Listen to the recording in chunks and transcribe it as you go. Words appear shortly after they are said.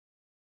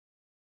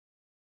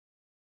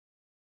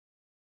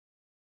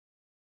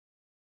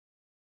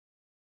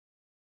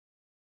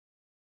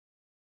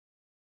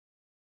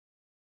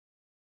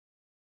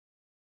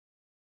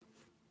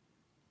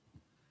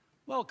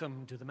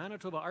Welcome to the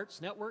Manitoba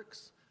Arts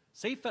Network's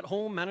Safe at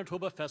Home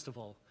Manitoba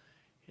Festival.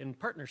 In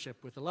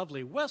partnership with the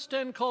lovely West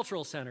End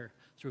Cultural Centre,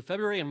 through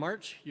February and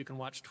March, you can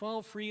watch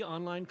 12 free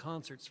online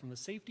concerts from the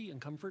safety and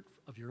comfort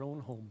of your own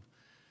home.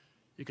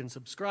 You can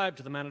subscribe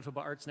to the Manitoba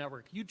Arts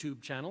Network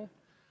YouTube channel,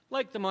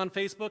 like them on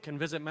Facebook, and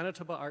visit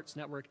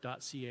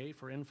manitobaartsnetwork.ca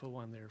for info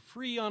on their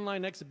free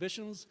online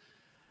exhibitions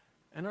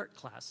and art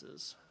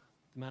classes.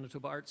 The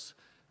Manitoba Arts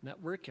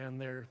Network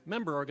and their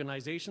member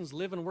organizations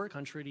live and work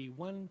on Treaty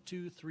 1,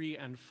 2, 3,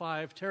 and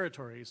 5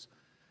 territories.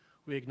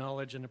 We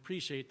acknowledge and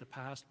appreciate the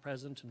past,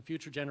 present, and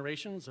future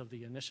generations of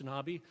the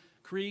Anishinaabe,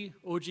 Cree,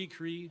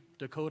 Oji-Cree,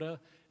 Dakota,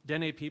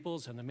 Dene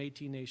peoples, and the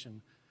Métis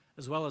Nation,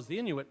 as well as the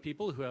Inuit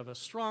people who have a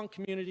strong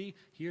community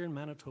here in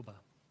Manitoba.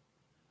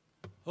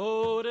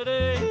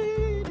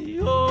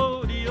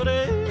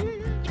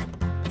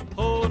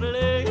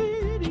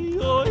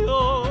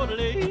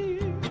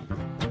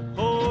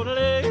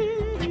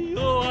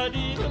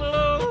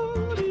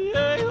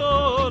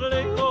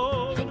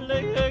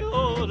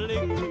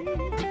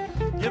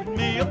 Give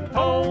me a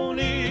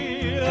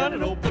pony and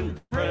an open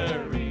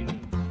prairie,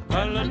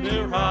 and let me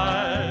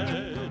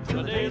ride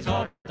till the days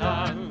are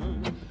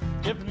done.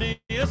 Give me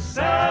a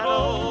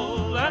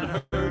saddle and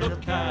a herd of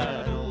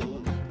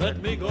cattle,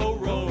 let me go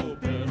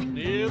roping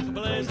neath the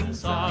blazing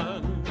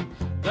sun.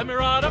 Let me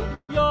ride up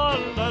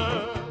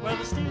yonder where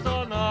the steeds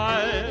are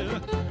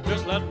nigh,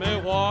 just let me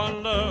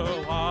wander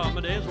while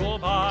my days roll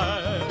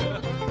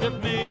by.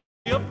 Give me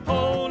a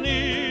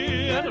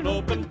pony and an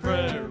open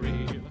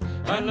prairie,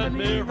 and let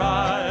me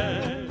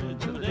ride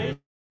till the days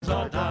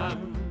are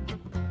done.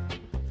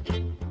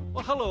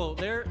 Well, hello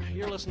there.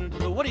 You're listening to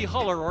the Woody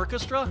Holler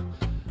Orchestra.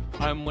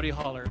 I'm Woody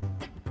Holler.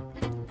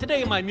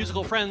 Today, my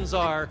musical friends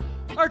are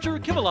Archer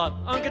Kivalot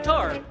on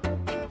guitar.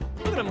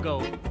 Look at him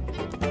go.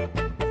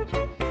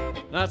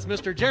 That's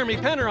Mr. Jeremy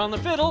Penner on the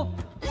fiddle.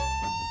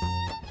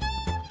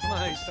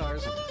 My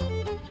stars.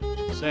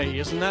 Say,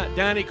 isn't that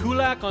Danny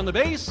Kulak on the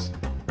bass?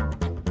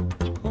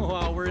 Oh,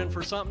 wow, we're in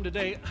for something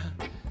today.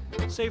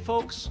 Say,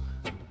 folks,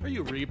 are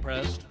you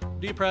repressed,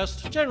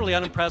 depressed, generally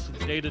unimpressed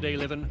with day-to-day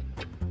living?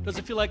 Does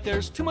it feel like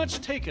there's too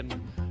much taken,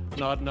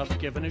 not enough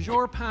given? Is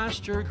your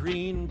pasture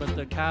green, but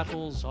the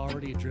cattle's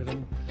already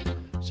driven?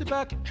 Sit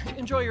back,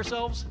 enjoy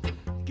yourselves,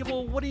 give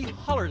old Woody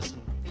Hollers.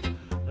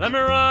 Let me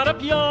ride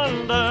up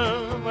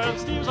yonder where the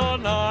steeds are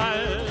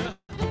nigh,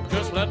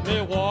 just let me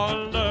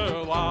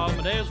wander while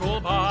my days roll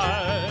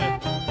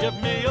by. Give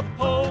me a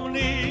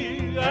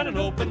pony and an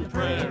open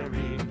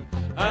prairie,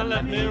 and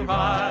let me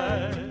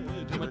ride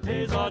till my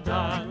days are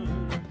done.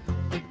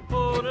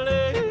 Oh, the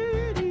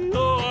lady,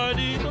 oh, I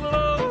need the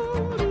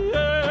Lord,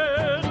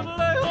 yeah, the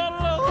lady,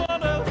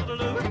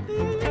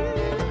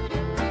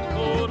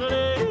 oh, the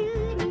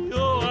lady,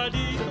 oh, I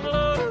need the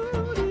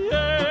Lord,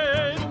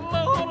 yeah, the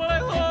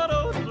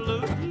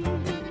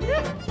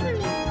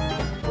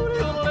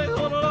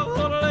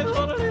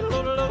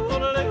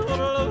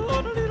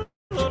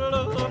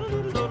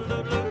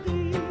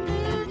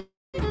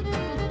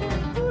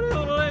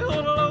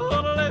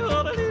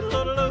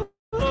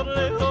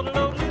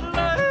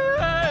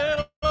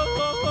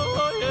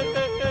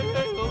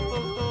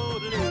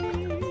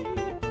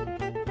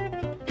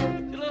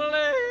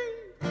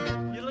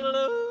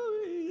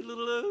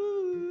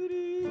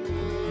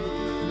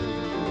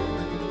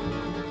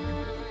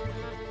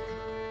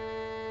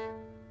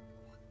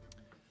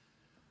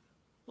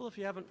Well, if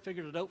you haven't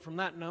figured it out from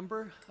that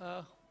number,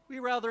 we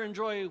rather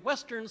enjoy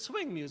Western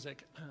swing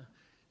music. You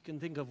can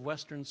think of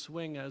Western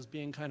swing as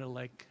being kind of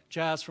like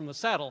jazz from the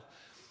saddle.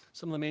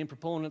 Some of the main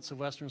proponents of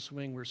Western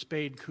swing were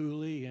Spade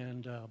Cooley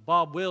and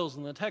Bob Wills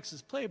and the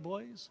Texas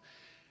Playboys.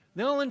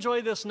 They'll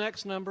enjoy this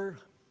next number,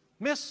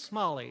 Miss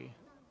Molly.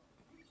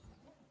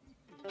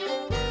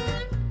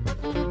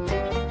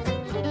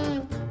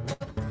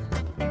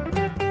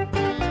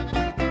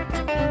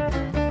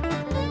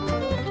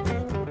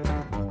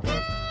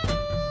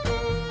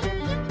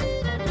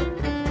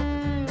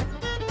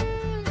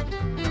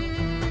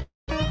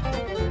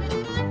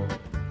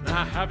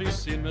 Have you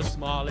seen Miss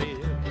Molly?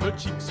 Her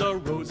cheeks are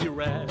rosy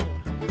red,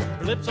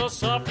 her lips are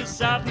soft as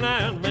satin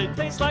and they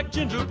taste like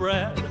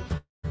gingerbread.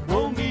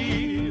 Oh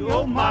me,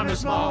 oh my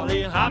Miss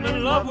Molly, I'm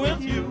in love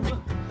with you.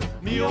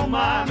 Me, oh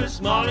my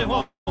Miss Molly,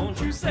 won't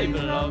you say you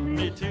love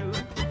me too?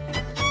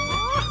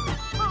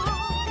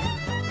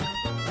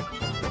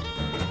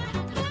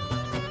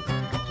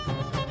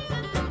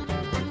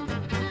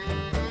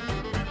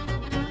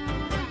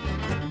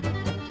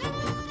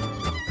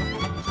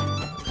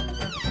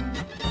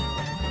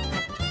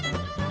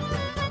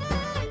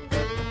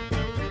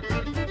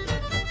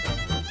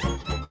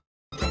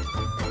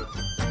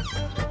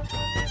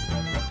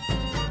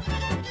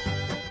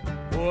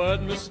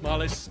 When Miss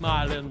Molly's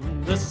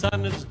smiling, the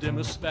sun is dim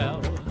as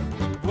spell.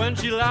 When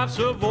she laughs,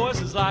 her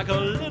voice is like a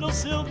little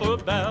silver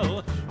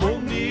bell. Oh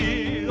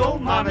me, oh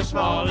my Miss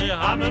Molly,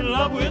 I'm in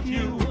love with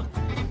you.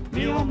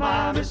 Me, oh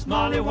my Miss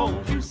Molly,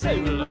 won't you say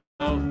you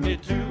love me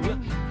too?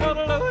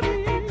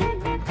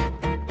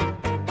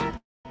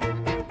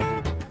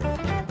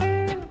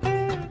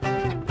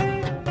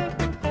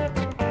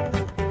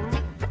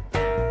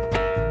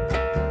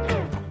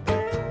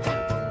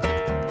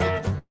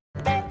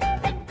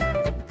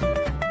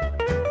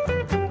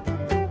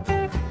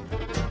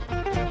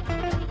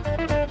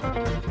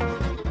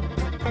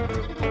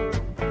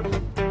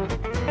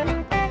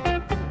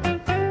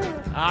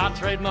 I'll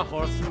trade my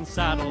horse and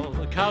saddle,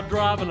 cow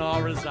driving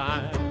I'll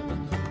resign.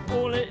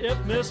 Only if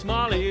Miss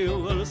Molly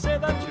will say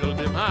that you'll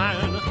be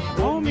mine.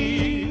 Oh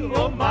me,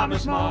 oh my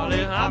Miss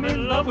Molly, I'm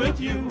in love with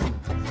you.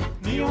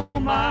 Me, oh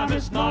my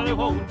Miss Molly,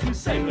 won't you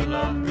say you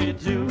love me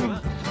too?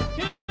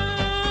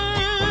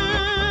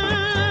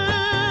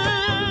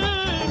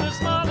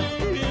 Miss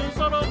Molly,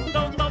 so dum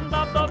dum dum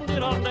dum dum dee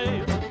dum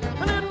day,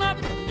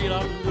 dee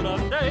dum dee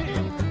dum day,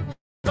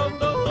 dum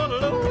dum dum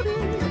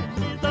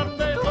dee dum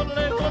day,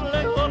 hodley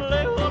hodley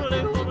hodley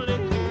hodley hodley.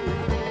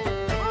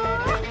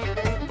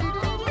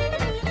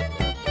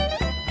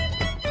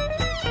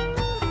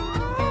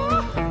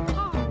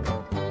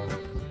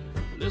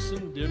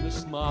 Listen, dear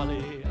Miss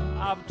Molly,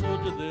 I've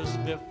told you this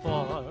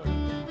before.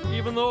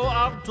 Even though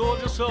I've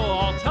told you so,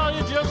 I'll tell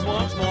you just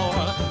once more.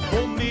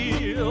 Oh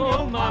me,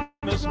 oh my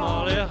Miss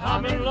Molly,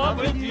 I'm in love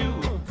with you.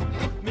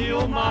 Me,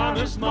 oh my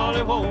Miss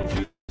Molly, won't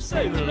you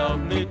say you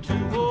love me too?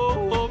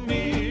 Oh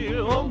me,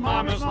 oh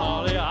my Miss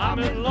Molly, I'm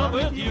in love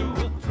with you.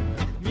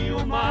 Me,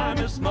 oh my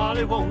Miss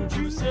Molly, won't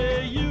you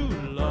say you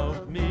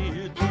love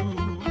me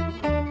too?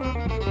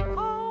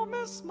 Oh,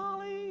 Miss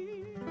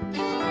Molly.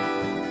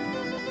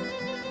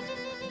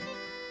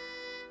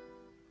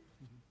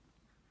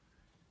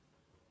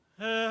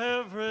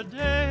 Every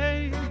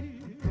day,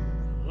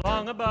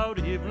 long about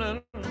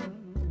evening,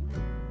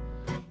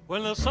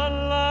 when the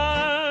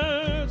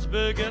sunlight's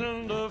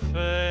beginning to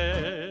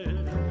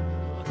fade,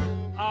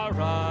 I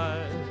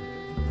ride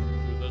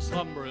through the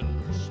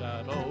slumbering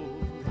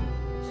shadows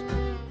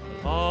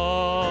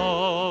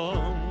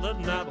along the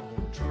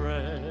Navajo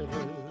Trail.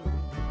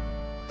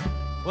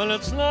 When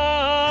it's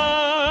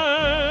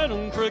night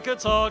and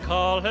crickets are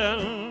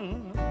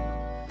calling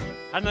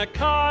and the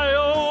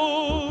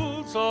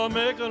coyotes are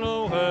making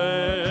a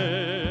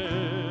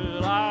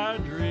wail, I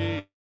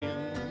dream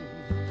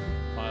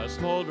by a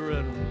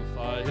smoldering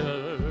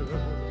fire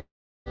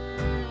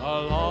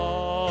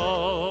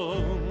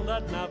along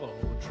that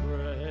Navajo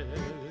Trail.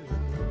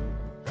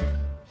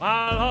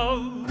 I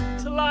love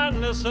to lie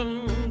and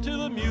listen to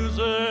the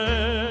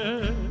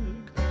music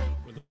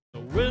when the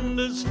wind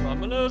is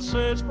strumming a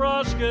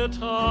sagebrush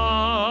guitar,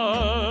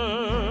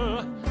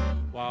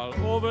 while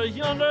over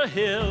yonder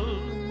hill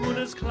moon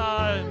is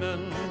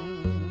climbing.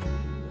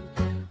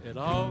 It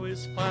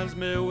always finds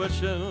me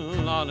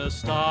wishing on a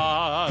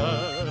star.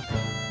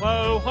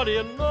 Well, what do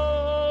you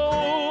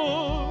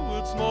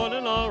know? It's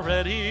morning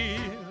already.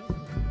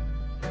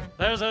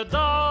 There's a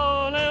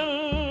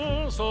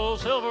dawning so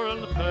silver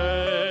and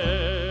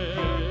pale.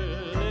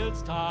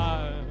 It's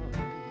time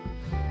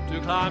to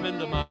climb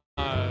into my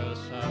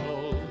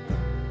saddle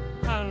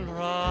and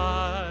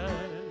ride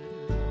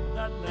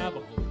that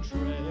Navajo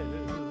Trail.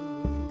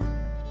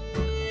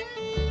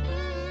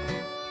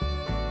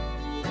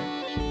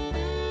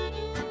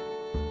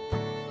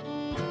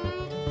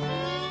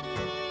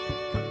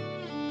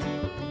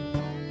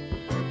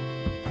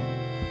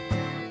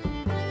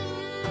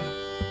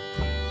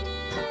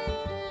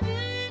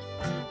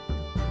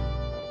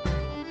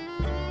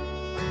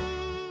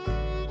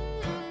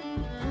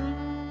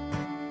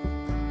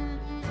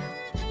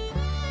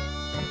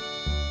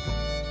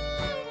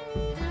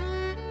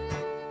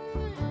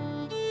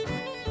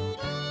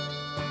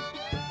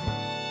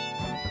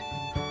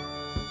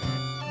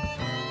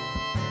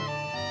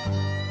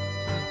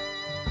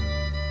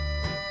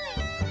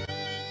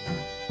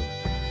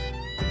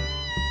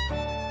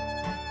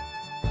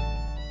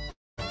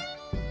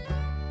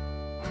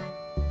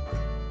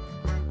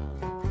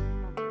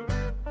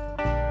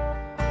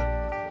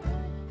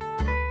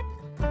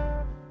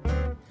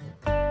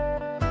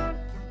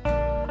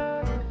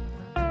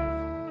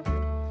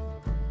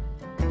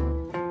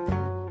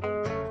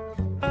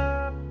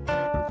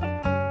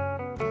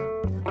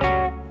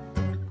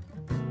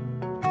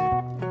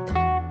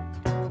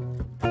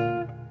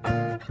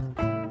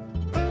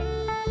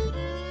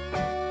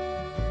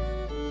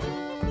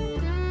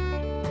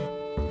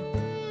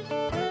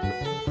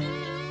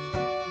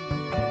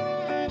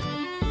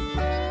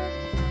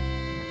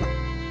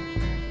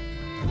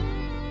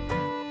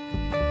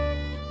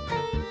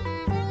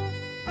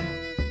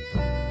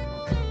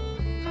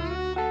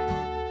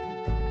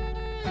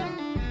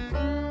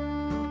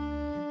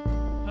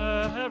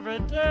 Every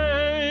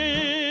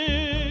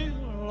day,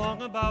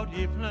 long about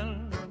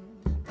evening,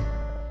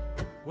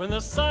 when the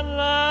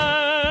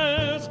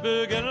sunlight's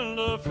beginning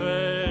to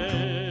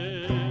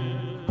fade,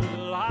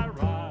 I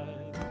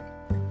ride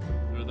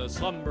through the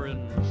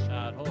slumbering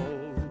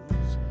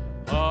shadows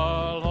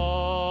along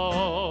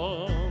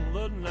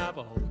the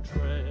Navajo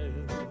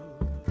Trail.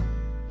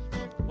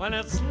 When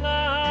it's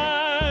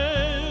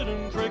night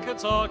and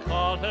crickets are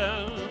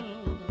calling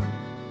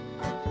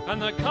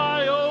and the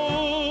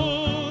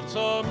coyotes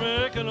are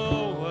making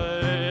a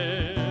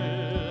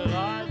wail,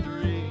 I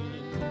dream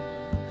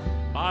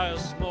by a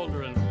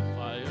smoldering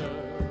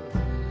fire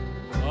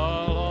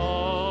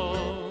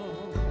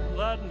along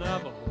that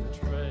Navajo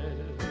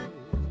Trail.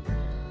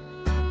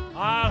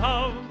 I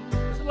love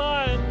to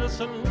lie and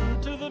listen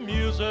to the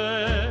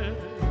music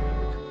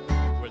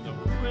when the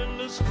wind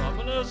is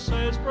strumming a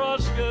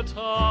sagebrush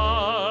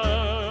guitar,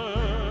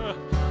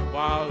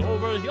 while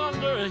over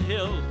yonder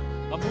hill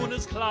the moon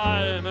is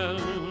climbing.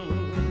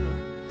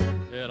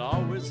 It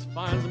always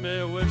finds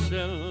me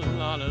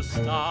wishing on a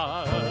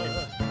star.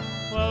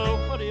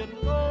 Well, what do you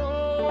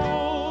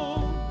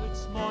know?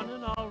 It's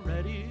morning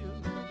already.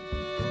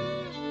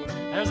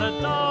 There's a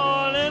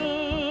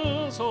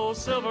dawning so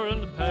silver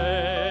and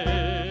pale.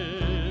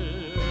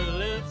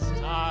 It's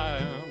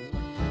time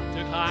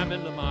to climb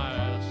into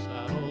my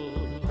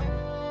saddle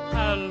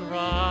and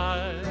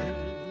ride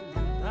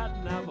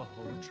that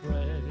Navajo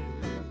trail.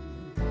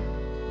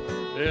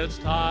 It's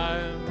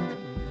time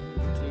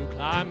to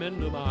climb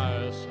into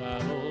my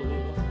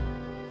saddle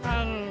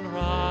and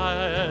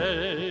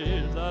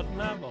ride that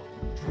Navajo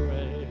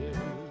trail.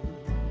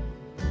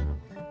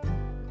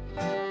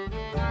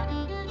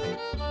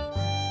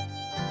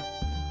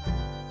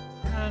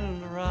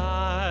 And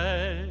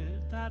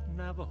ride that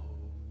Navajo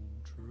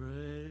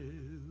trail.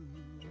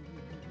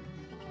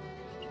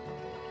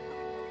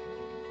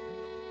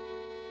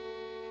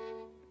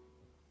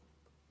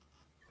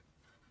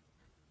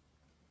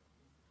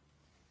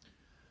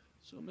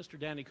 So Mr.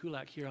 Danny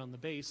Kulak here on the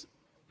bass.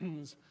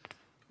 He's a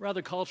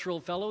rather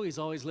cultural fellow. He's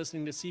always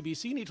listening to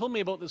CBC, and he told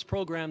me about this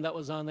program that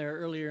was on there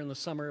earlier in the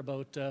summer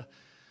about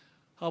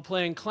how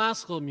playing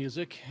classical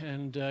music,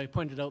 and he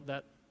pointed out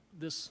that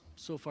this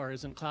so far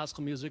isn't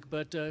classical music,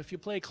 but if you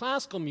play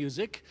classical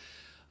music,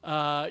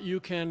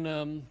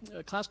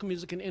 classical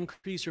music can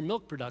increase your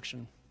milk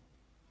production.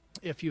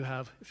 If you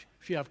have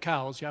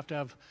cows, you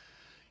have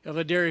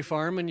a dairy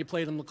farm, and you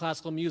play them the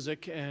classical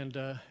music, and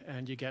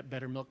you get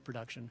better milk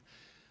production.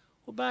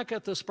 Well, back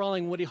at the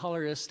sprawling Woody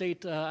Holler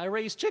estate, I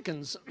raised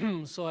chickens,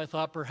 so I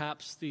thought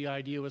perhaps the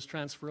idea was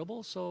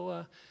transferable.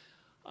 So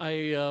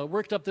I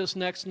worked up this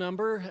next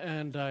number,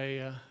 and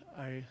I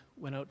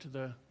went out to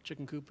the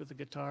chicken coop with the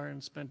guitar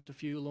and spent a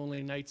few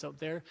lonely nights out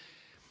there.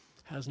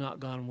 Has not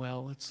gone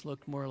well. It's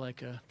looked more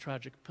like a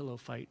tragic pillow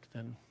fight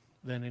than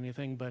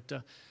anything. But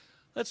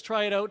let's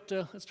try it out.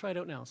 Let's try it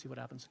out now. See what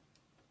happens.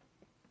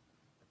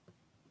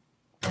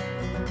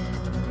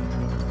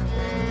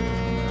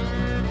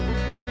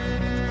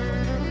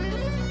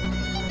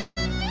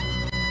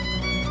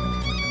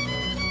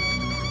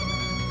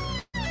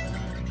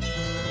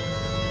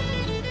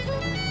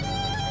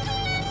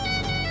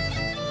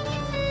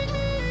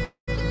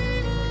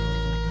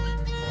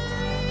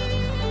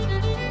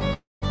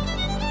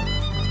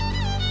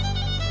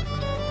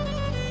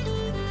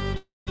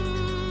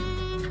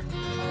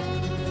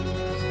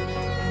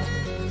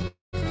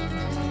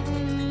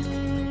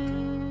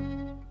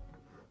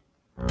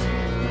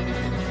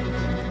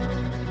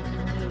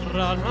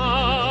 Granada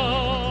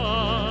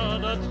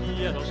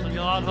quiero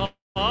soñar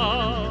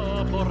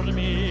por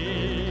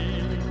mí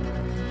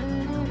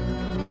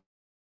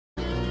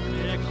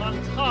y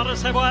cantar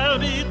se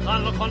vuelve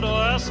tan cuando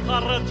es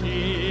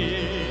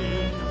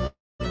partir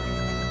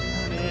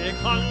y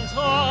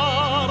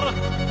cantar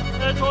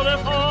hecho de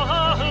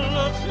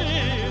fantasía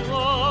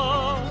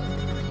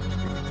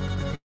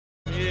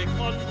y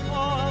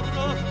cantar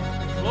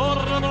flor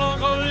de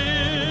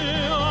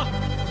melancolía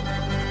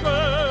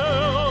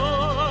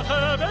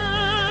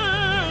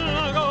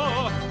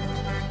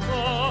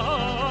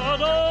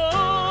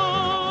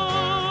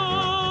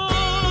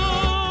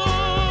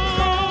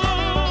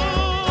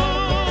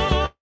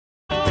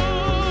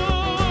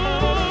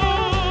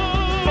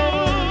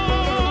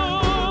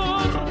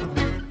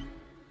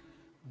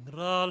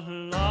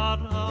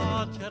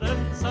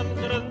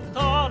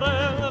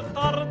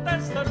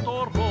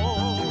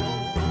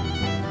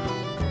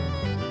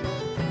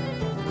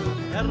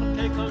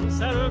que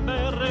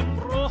conserve el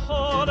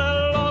embrujo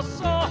de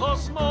los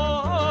ojos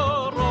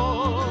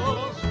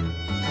moros,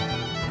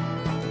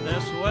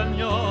 de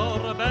sueño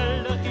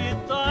rebelde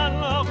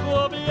gitana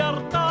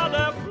cubierta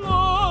de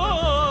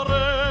flores,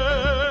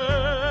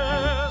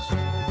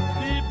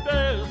 y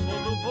beso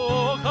tu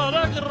boca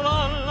de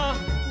grana,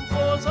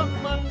 cosa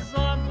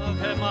manzana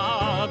que me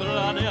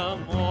habla de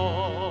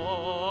amores.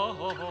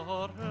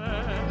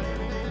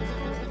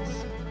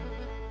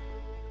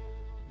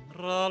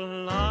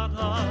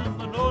 Granada,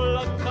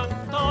 la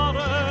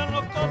cantare en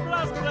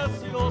coplas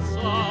preciosas.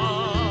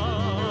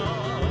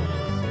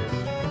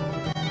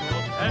 No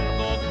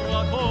tengo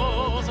otra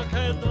cosa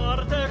que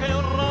darte que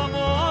un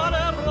ramo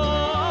de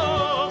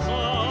rosas.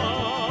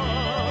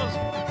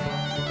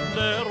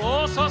 De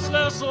rosas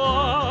de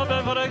suave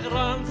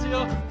fragancia,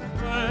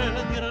 el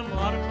dir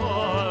marco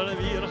al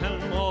Virgen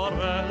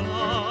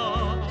Morena.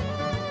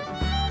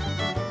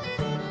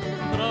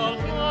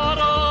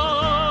 Granada,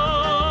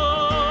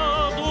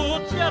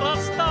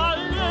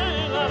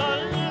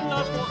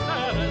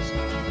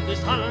 de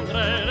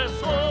sangre de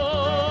sol.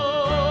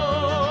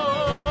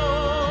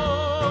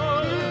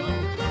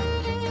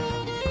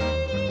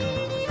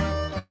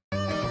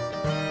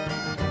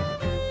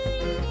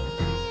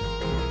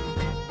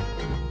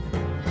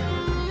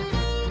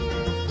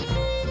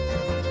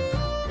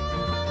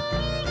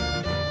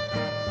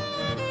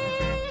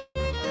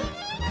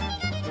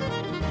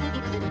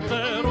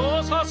 De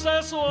rosas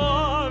de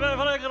suave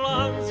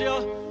fragancia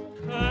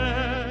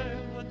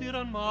que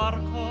dirán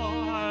marco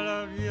a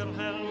la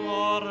Virgen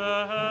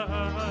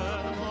Morena.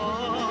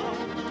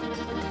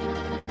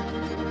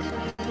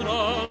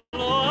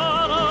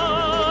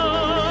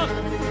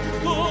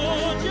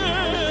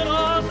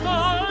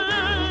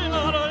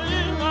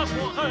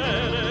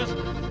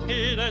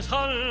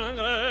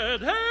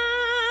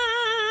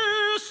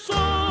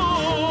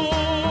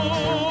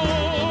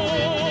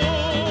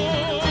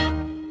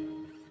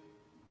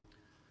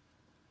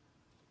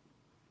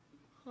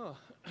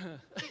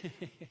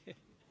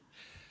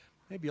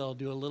 Maybe I'll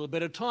do a little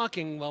bit of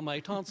talking while my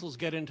tonsils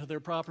get into their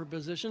proper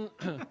position.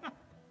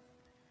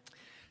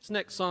 This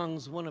next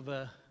song's one of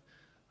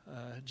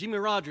Jimmie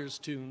Rodgers'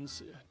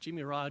 tunes.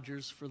 Jimmie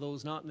Rodgers, for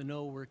those not in the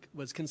know,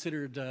 was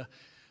considered the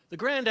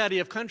granddaddy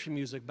of country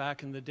music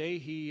back in the day.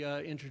 He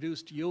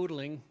introduced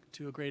yodeling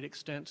to a great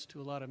extent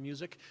to a lot of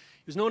music.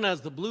 He was known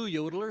as the blue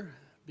yodeler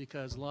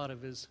because a lot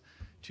of his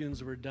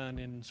tunes were done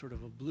in sort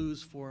of a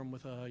blues form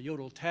with a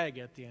yodel tag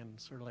at the end,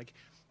 sort of like,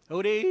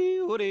 "Odie,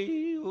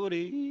 odie,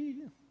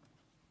 odie."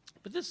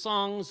 But this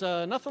song's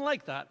nothing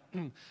like that.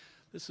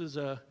 This is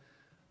a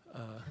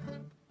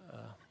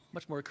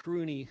much more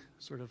croony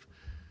sort of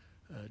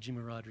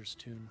Jimmie Rodgers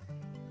tune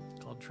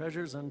called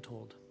Treasures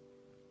Untold.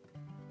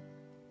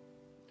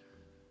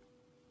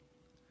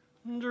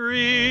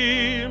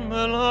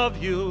 Dreaming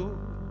of you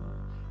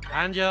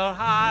and your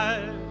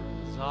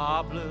eyes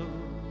are blue.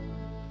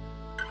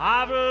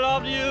 I've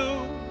loved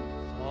you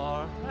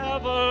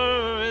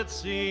forever, it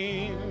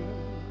seems.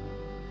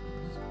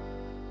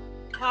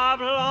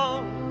 I've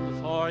longed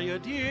for you,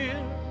 dear,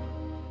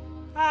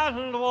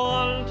 and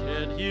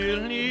wanted you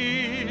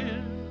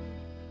near.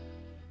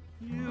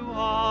 You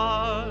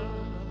are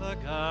the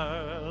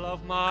girl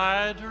of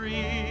my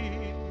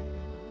dreams.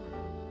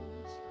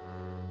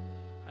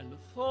 And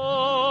though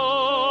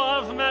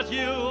I've met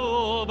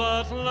you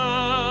but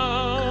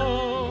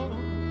now,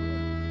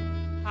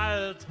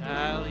 I'll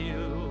tell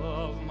you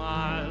of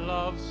my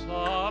love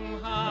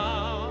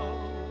somehow.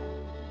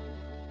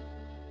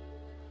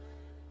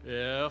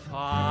 If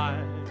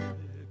I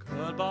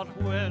could but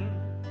win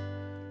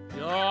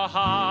your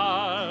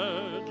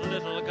heart,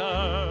 little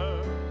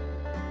girl,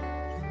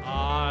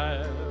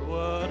 I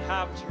would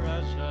have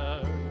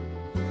treasures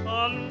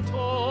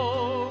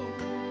untold.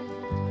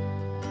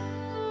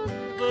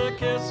 The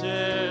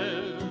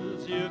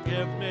kisses you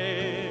give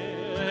me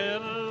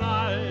in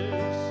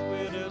life's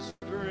sweetest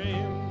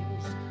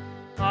dreams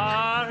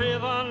are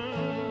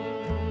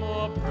even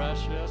more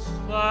precious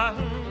than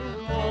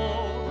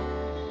gold.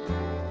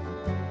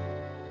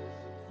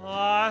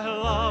 I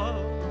love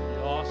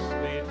your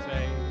sweet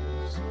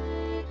face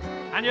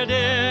and your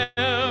dear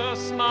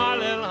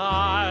smiling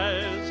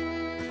eyes.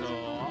 So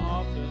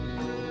often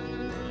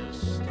the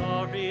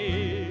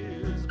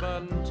story's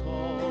been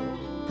told.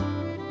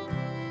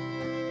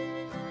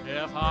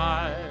 If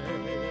I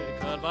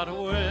could but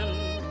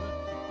win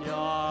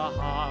your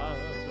heart,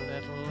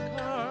 little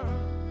girl,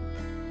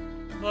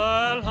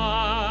 then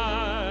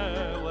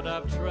I would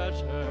have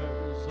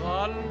treasures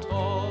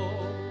untold.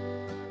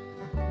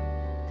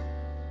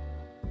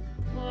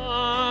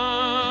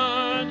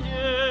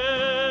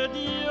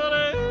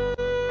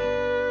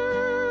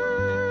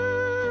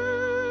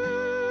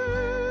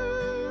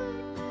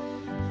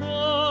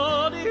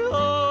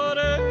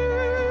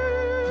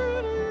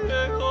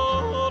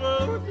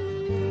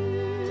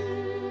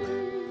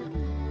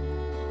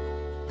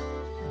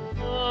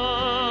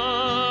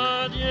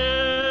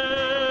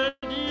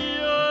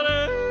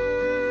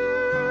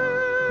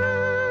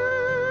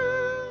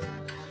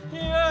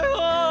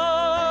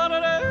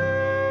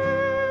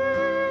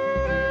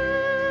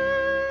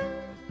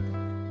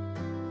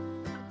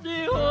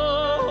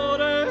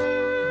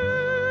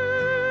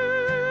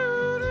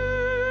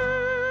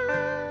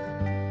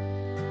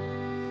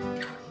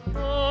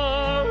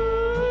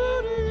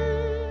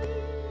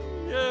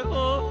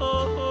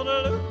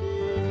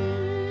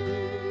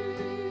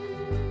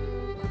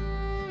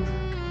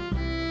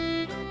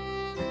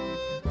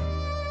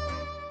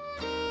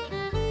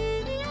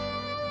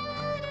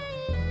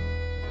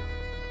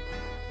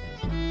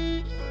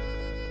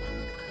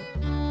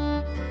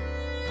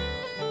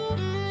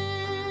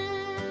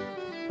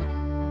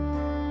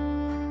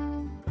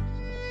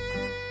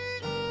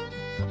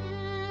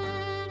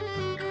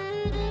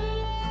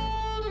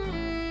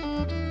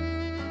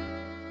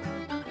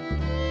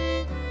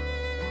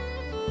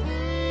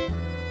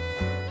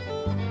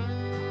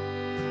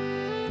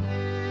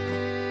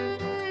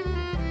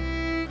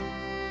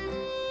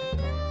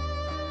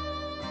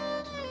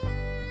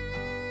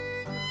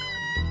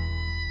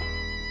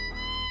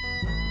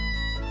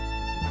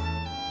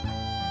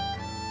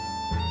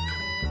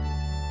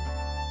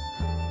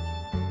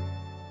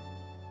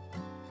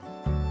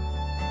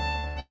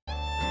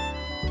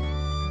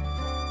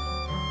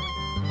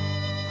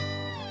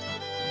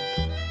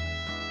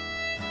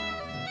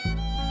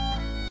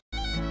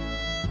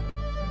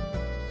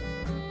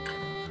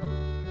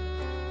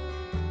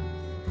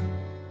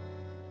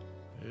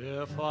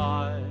 If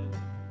I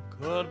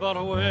could but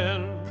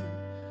win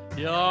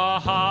your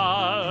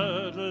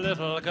heart,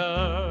 little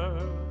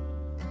girl,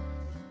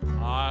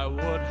 I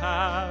would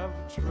have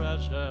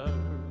treasures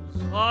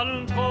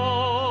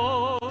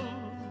untold.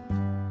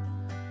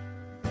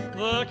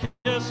 The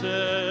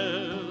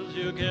kisses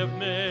you give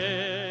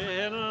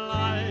me in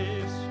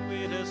life's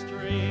sweetest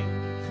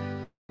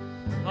dreams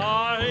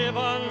are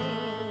even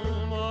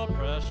more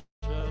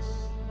precious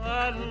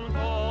than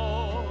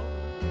gold.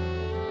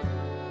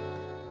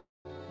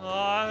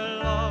 I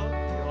love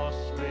your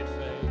sweet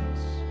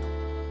face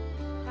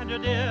and your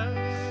dear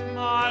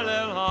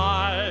smiling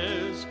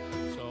eyes.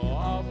 So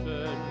often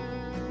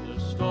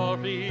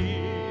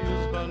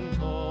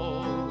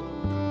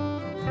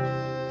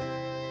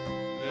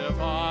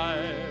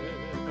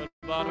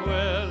but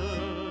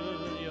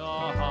will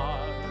your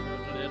heart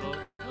little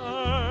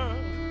girl,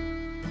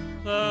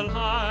 then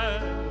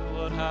I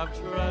would have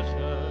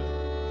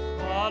treasures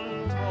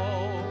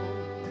untold.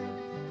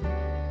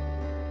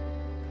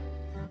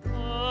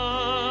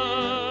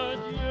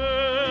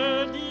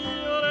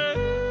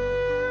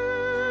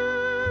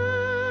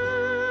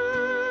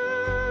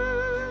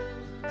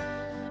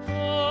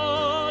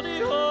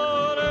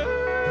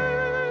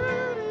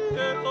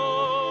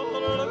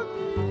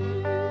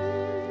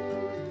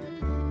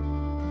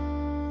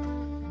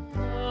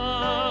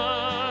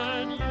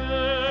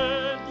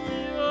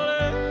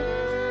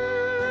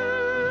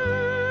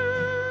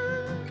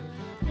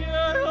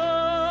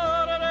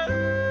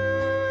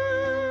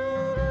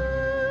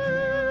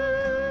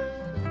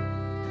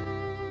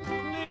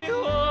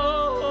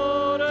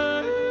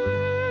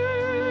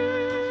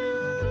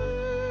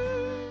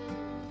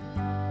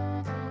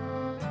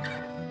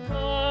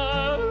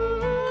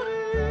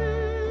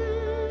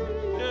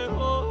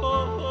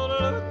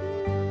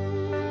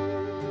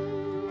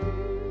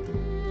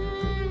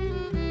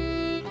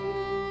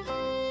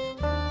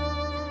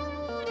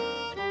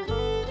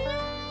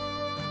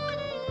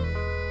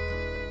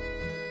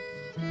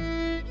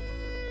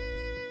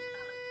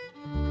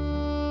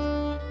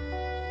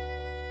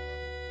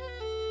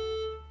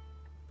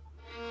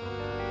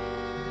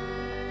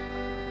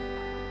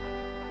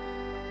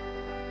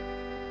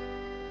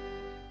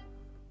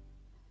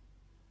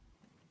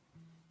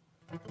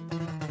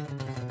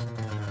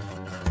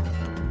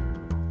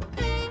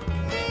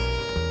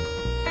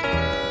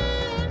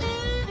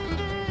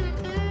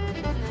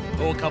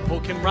 Oh, couple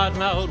came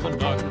riding out one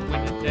dark and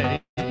windy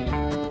day.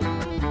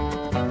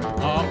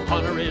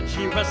 Upon a ridge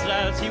he rested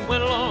as he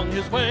went along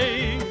his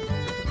way.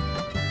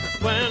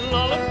 When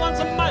all at once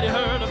a mighty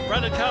herd of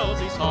branded cows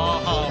he saw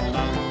haul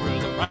down through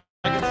the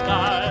ragged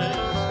skies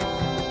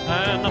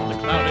and up the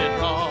cloudy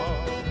draw.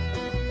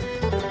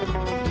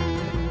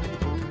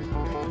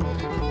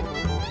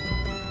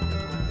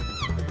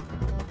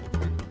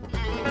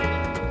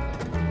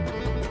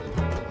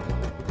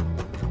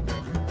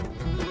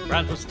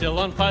 Brands were still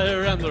on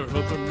fire and their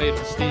hooves were made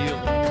of steel.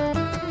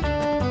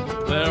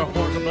 Their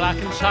horns were black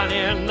and shiny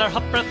and their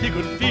hot breath he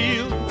could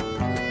feel.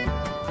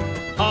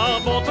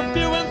 A bolt of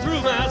fear went through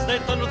them as they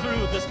thundered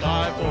through the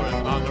sky, for it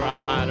found the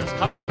riders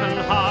coming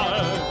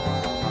hard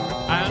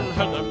and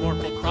heard their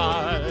mournful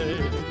cry.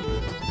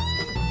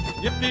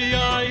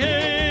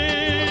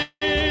 Yippee-yi-yay,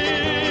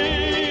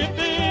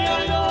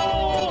 yippee-yi-yo,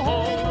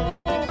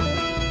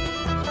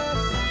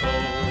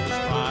 those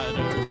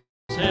riders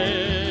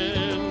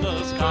in the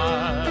sky.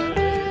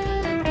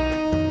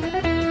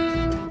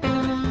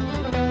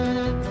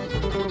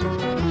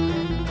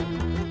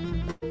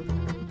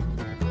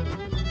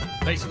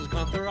 Faces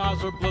gaunt, their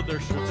eyes were blood, their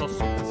shirts all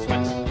soaked with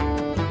sweat.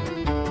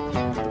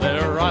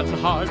 They're riding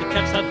hard to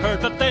catch that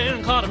herd, but they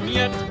ain't caught him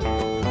yet.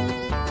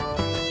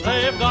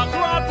 They've got to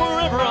ride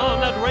forever on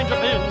that range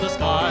up in the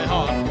sky.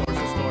 Hot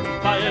horses snorting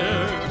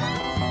fire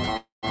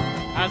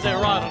as they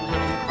ride on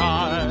hill and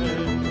cry.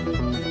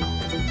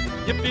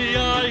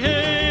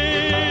 Yippee-yi-yay,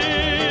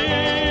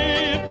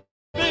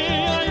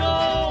 yippee-yi-yo,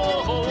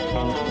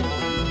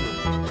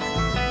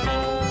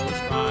 those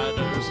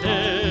riders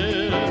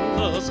in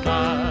the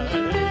sky.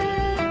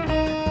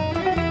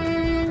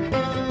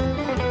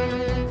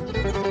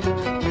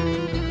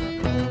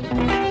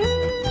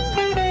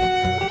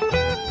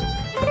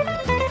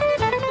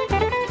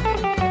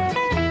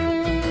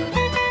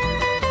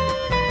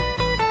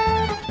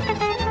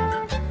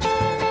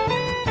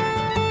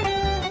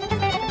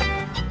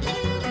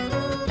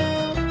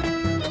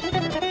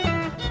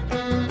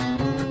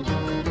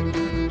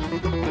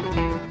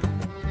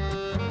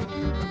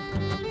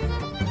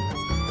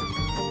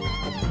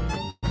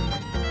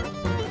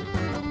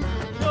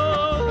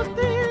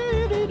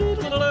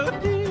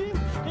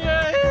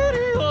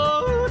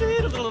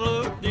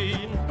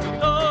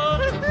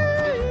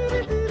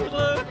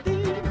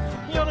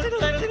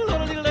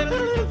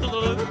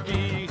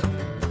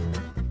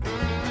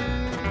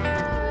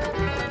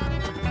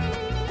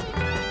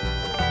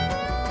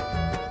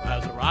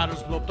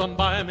 On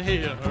by him, he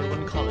heard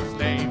one call his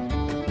name.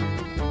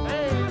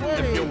 Hey,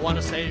 if you want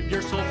to save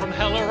your soul from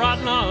hell or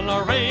riding on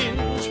a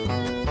range,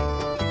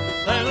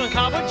 then a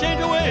cowboy change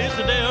your ways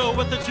today, or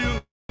with the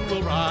two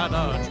will ride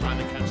on, trying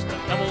to catch the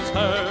devil's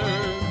herd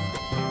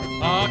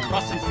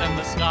across these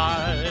endless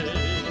skies.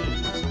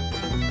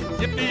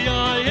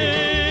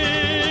 Yippee-yi-yay,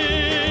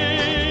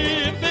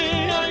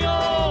 yippee-yi-yo,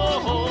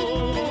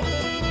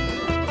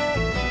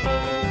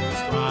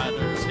 those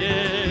riders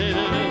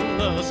in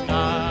the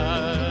sky.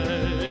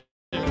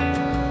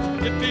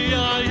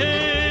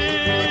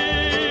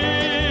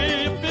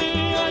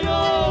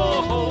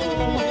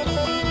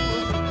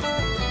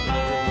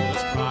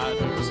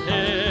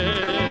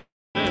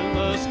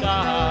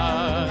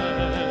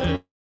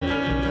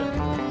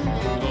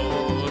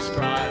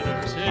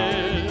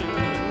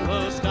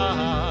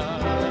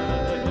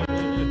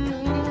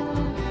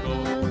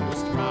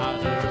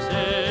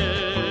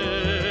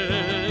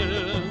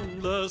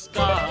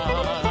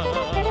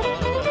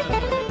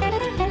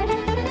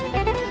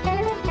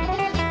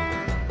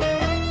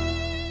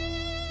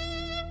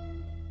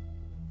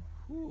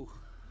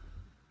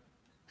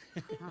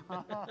 As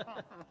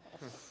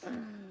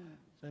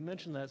I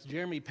mentioned, that's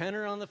Jeremy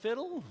Penner on the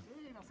fiddle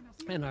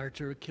and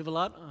Artur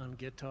Kivilat on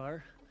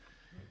guitar.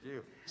 Thank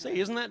you. Say,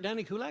 isn't that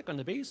Danny Kulak on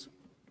the bass?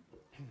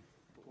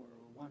 4,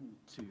 1,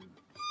 2.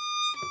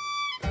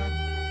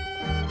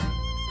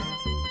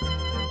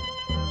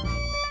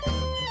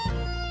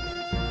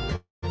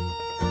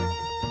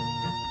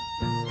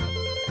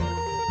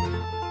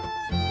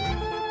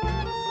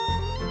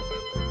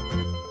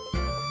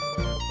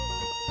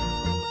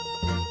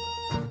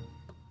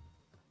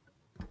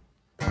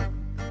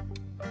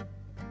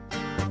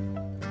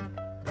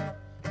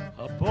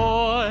 A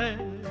boy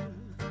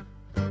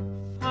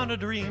found a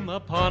dream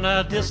upon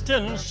a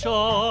distant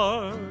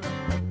shore.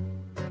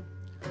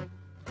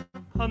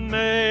 A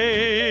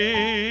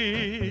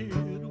maid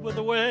with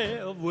a way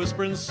of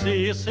whispering,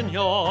 "Si,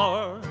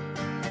 senor."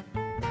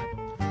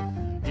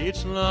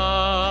 Each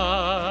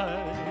night,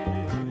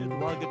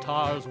 while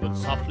guitars would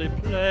softly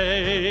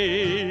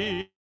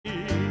play,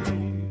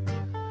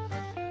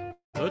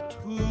 the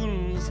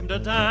tune seemed to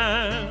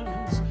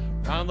dance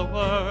round the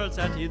words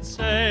that he'd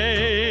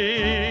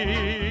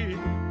say.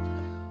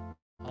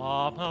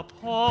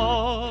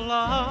 Amapola,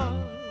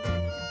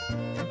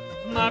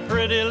 my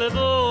pretty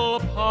little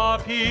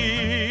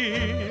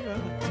poppy,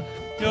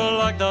 you're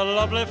like the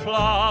lovely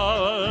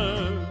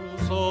flower,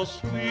 so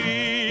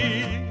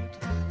sweet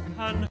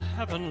and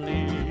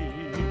heavenly.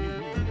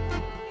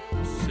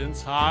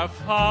 Since I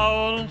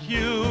found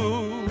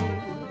you,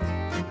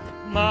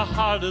 my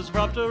heart is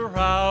wrapped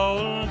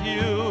around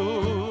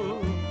you,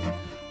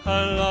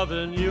 and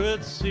loving you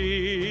it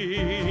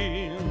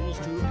seems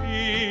to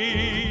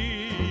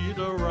be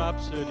the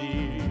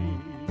rhapsody.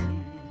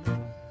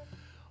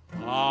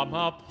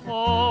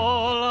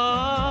 Amapola,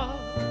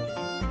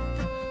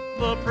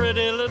 the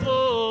pretty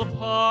little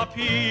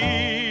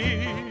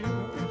poppy,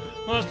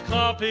 must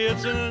copy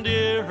its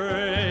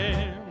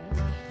endearing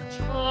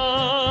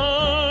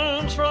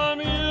charms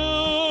from you.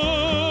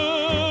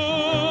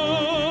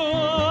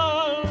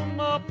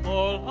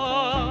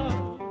 Amapola,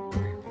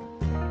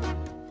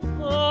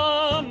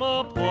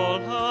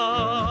 Amapola,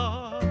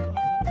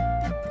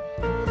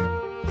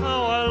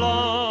 how I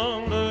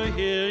long to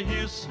hear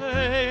you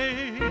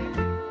say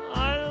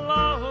I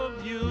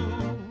love you.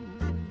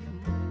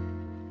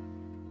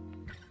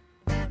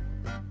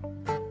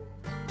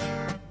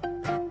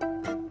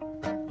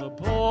 The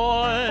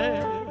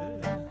boy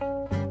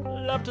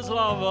left his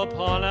love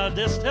upon a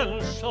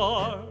distant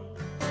shore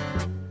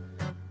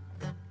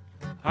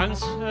and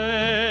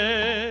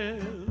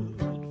sailed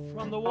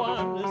from the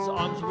one his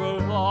arms were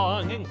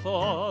longing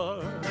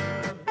for.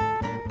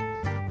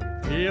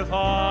 He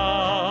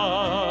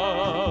vowed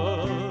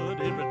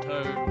he'd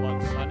return one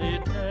sunny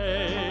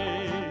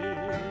day,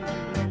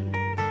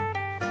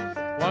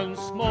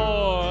 once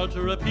more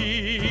to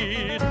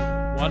repeat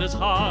what his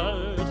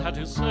heart had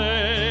to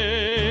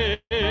say.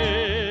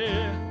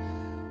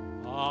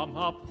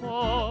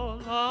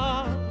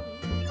 Amapola,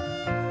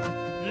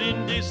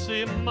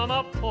 lindissima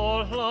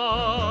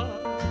amapola,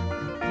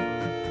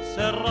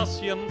 será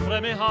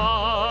siempre mi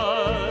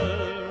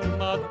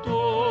alma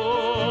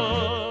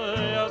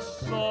tuya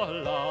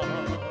sola.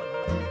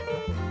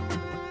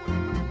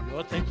 Yo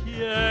te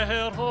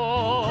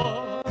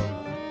quiero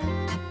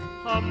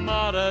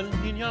amar,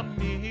 niña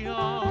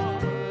mía,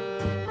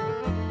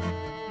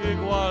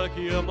 igual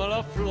que ama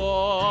la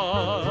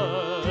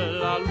flor,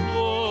 la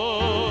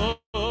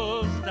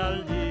luz del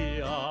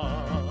día.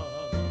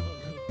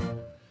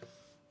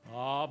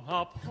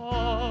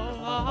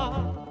 Amapola,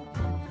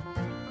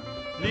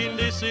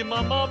 lindísima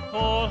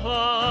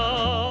amapola,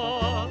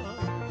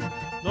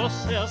 no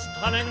seas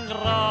tan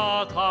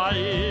ingrata y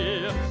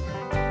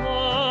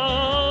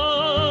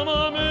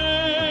ámame.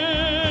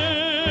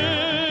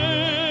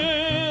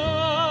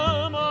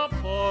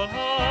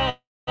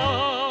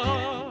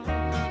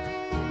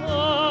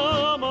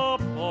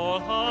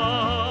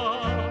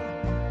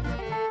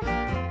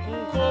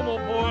 ¿Cómo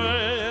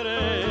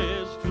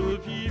puedes tú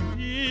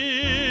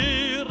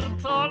vivir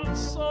tan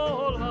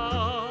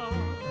sola?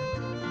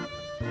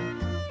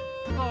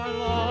 I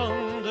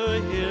long to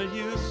hear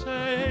you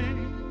say,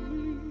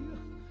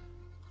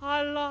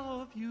 I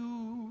love you.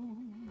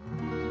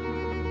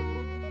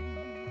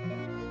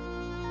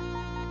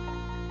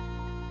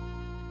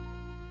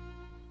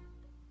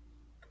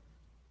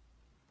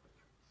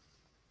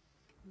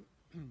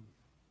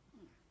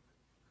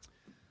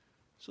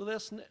 So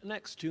this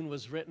next tune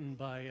was written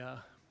by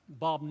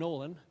Bob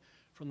Nolan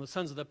from the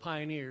Sons of the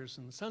Pioneers.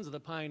 And the Sons of the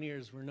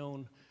Pioneers were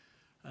known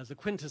as a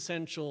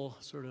quintessential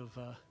sort of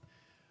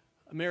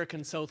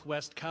American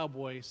Southwest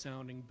cowboy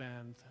sounding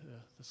band.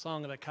 The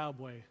Song of the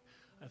Cowboy,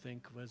 I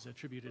think, was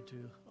attributed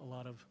to a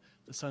lot of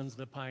the Sons of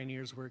the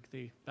Pioneers' work.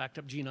 They backed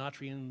up Gene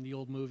Autry in the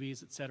old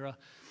movies, etc.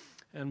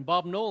 And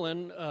Bob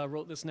Nolan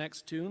wrote this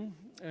next tune,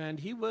 and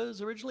he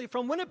was originally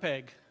from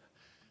Winnipeg.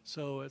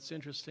 So it's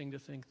interesting to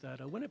think that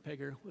a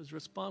Winnipegger was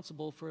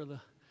responsible for to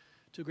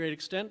a great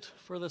extent,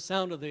 for the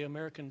sound of the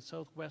American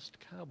Southwest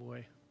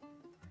cowboy.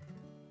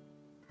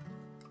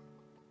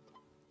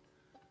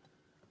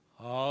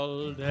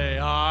 All day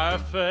I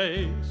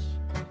face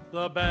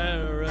the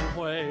barren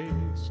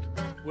waste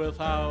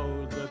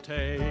without the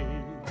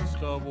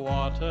taste of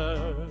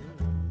water.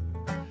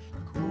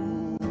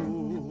 Cool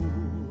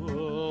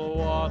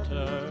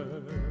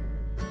water.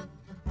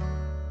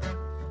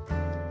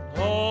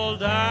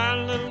 Old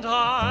and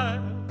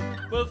tired,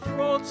 with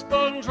throats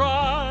spun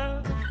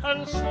dry,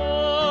 and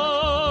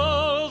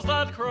souls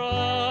that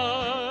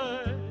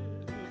cry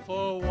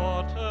for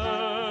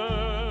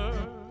water.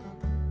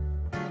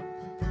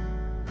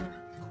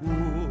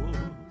 Cool,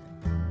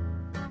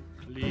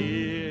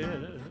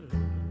 clear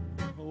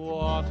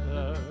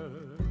water.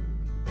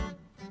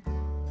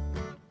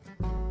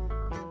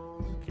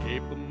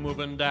 Keep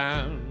moving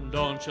down,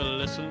 don't you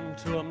listen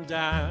to him,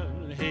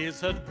 Dan.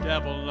 He's a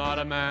devil, not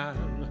a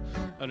man,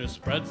 and he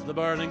spreads the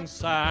burning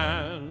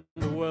sand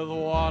with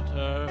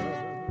water.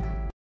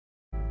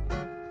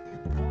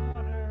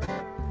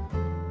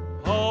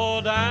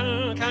 Oh,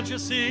 Dan, can't you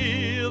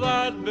see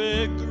that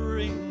big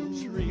green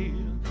tree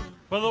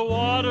where the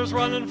water's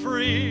running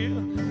free,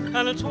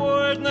 and it's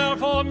waiting there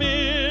for me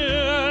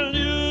and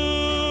you?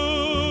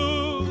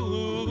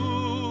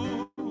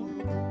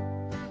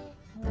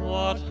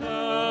 Water.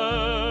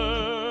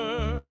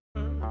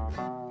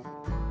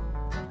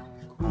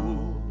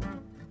 Cool,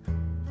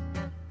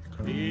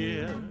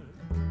 clear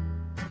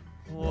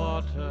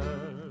water.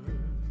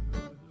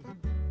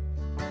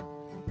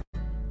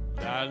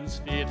 Dan's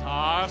feet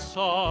are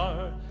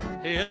sore,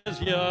 he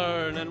is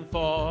yearning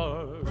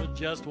for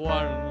just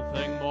one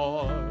thing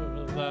more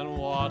than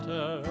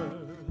water.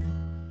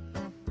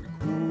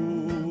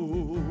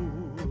 Cool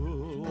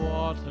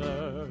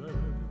water.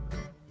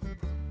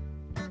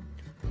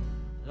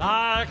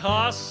 Like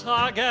us,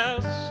 I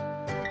guess,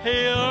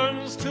 he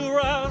yearns to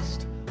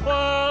rest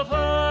where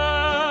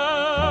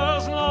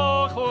there's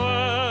no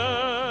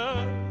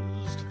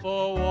quest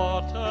for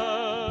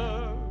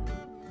water.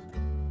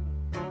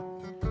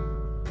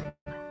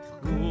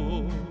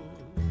 Cool,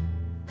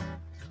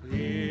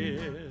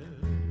 clear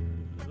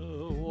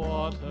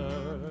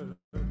water.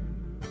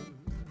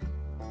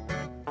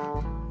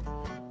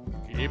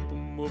 Keep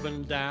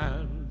moving,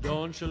 Dan,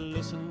 don't you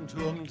listen to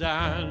him,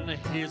 Dan.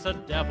 He's a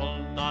devil,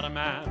 not a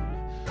man,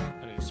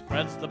 and he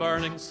spreads the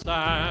burning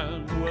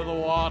sand with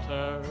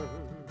water.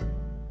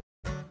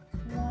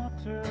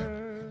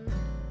 Water.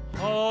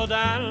 Oh,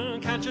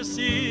 Dan, can't you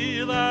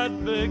see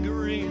that big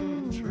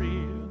green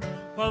tree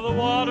where the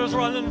water's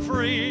running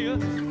free,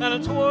 and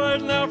it's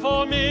waiting there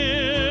for me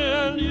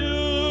and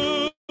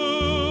you?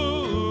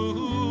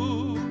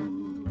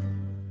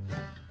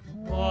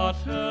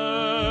 Water.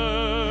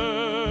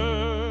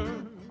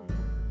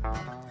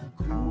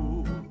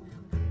 Cool,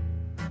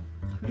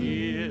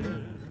 clear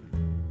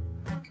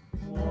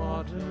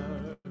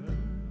water.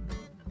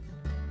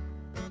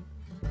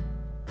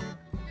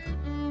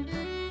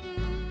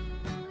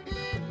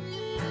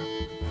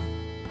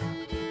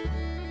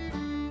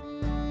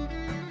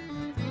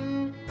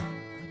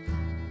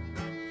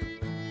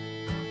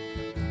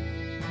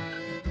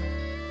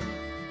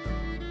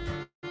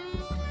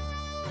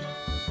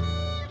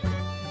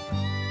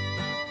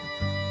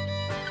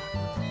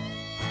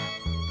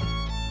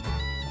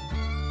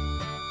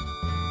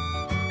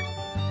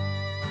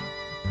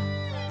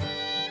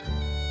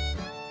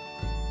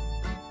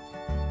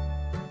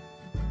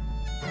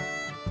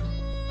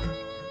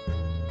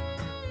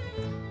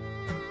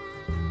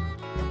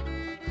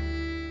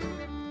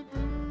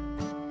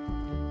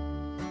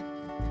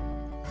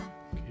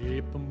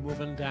 Keep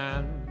moving,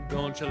 Dan,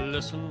 don't you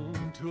listen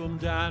to him,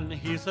 Dan.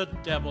 He's a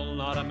devil,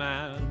 not a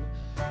man,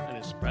 and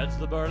he spreads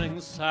the burning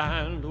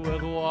sand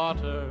with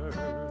water.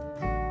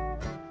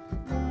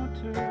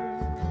 Water.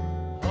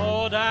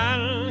 Oh,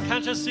 Dan,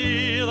 can't you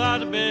see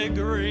that big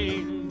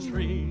green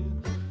tree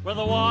where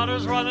the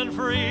water's running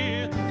free,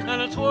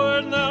 and it's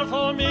waiting there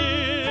for me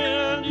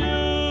and you?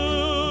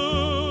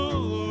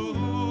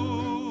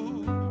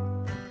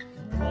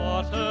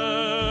 Water.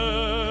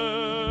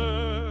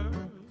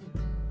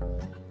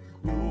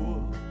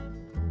 Cool,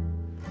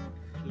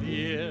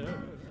 clear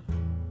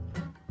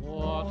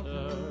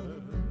water.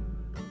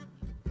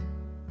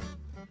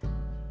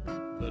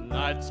 The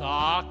nights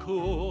are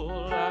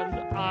cool and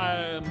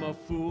I'm a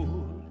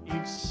fool.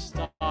 Each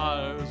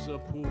star's a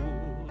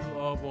pool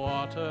of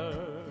water.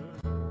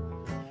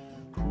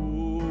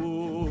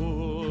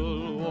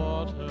 Cool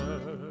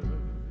water.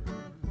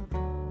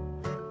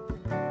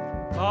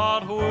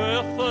 But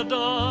with the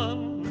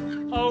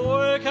dawn,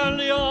 awake and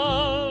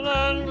yawn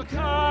and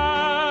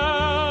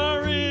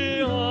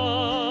carry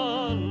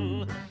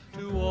on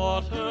to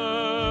water.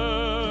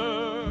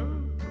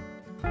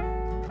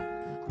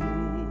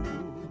 Cool,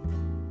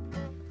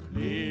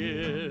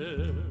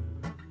 clear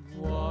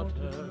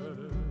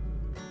water.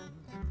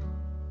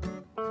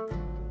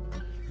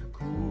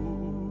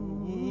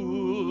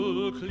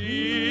 Cool,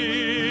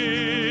 clear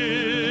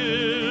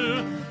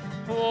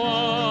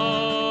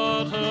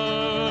water.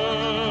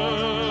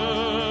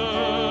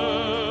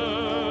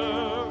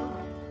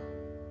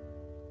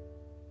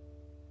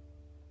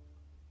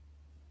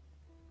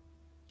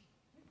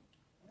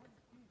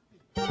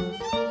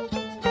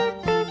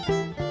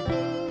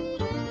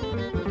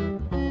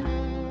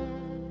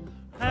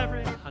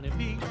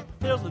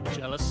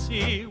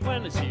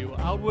 when they see you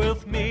out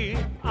with me.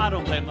 I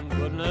don't blame them,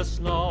 goodness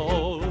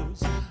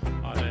knows,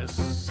 on this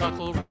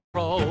suckle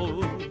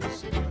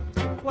rose.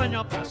 When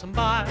you're passing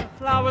by,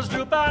 flowers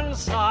droop and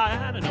sigh,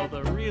 and I know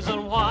the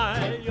reason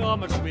why. You're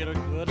much sweeter,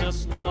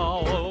 goodness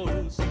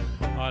knows,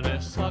 on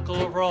this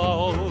suckle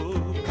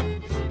rose.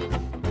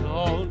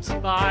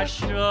 Don't buy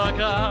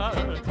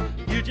sugar,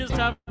 you just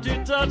have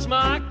to touch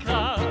my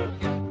cup.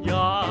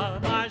 You're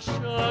my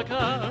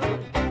sugar,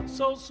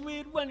 so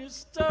sweet when you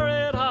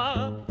stir it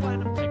up.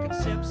 When I'm taking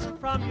sips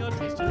from your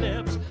tasty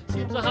lips,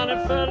 seems the honey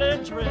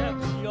fairly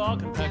drips. Your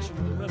confection,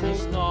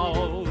 goodness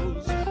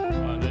knows,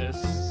 on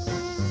this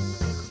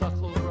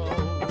suckle rose.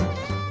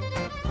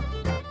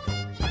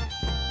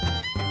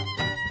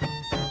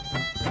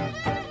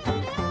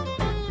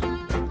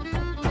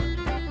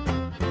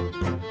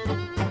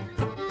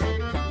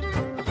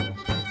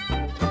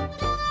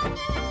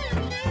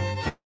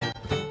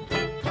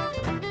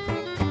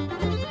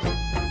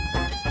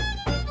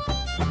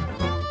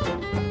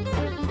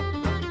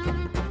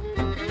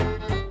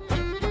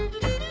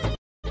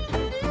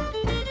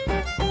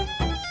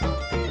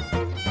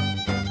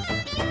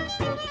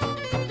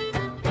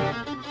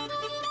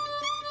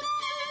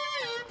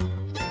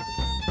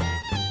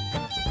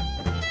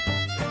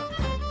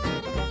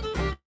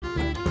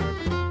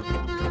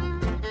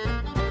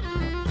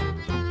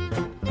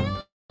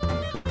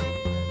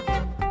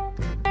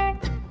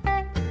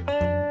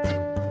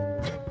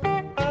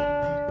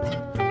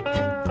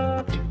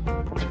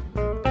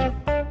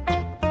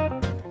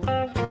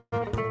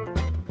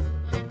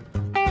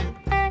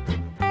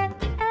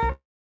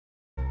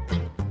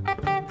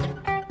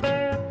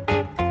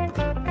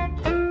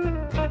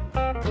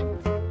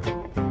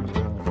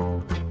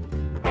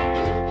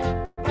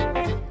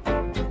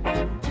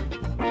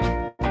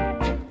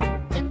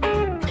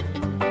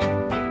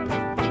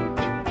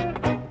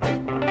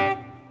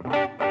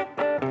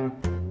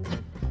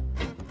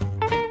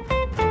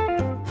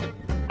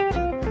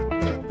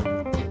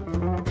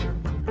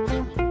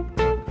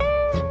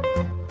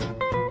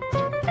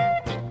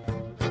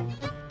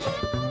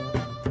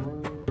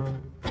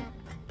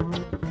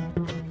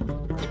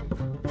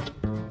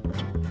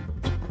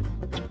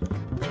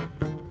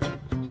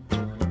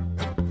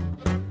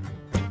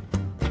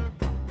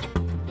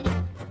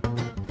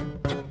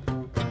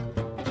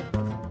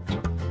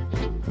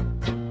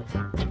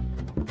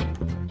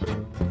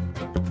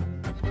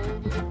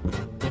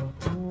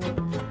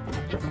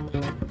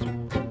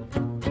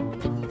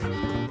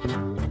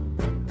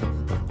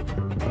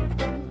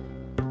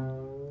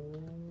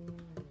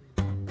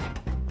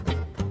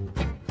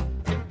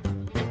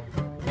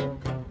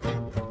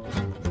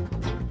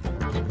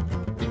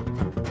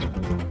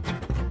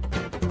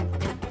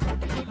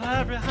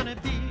 Every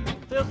honeybee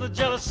feels the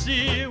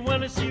jealousy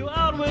when they see you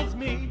out with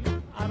me.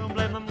 I don't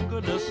blame them,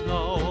 goodness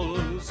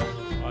knows,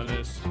 on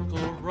this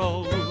suckle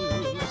rose.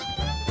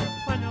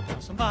 When you're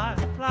passing by,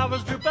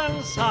 flowers droop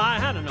and sigh,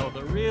 and I know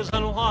the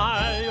reason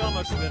why. You're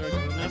much sweeter,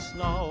 goodness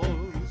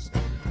knows,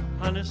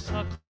 on this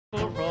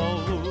suckle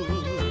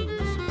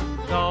rose.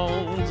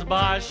 Don't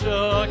buy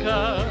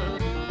sugar,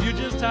 you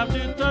just have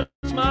to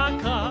touch my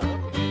cup.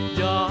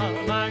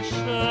 You're my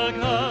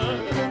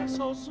sugar,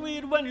 so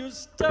sweet when you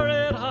stir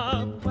it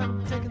up. When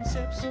I'm taking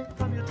sips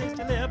from your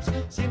tasty lips,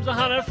 seems the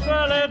honey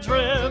fairly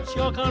drips.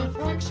 Your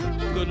confection,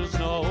 goodness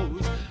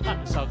knows,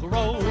 honeysuckle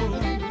rose.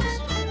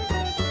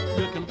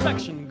 Your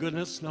confection,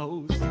 goodness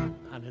knows,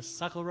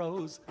 honeysuckle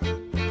rose.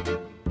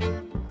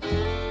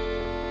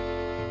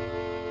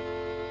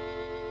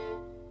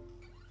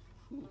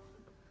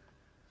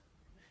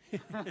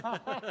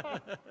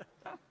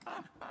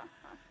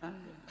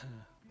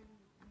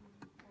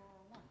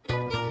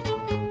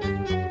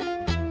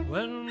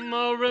 When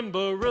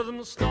marimba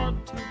rhythms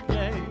start to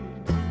play,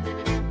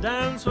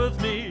 dance with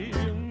me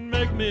and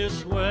make me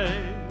sway.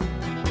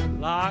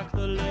 Like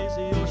the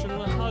lazy ocean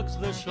hugs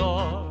the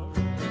shore,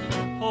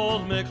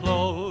 hold me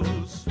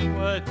close,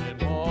 sway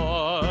me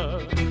more.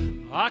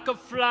 Like a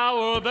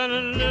flower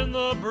bending in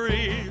the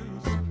breeze,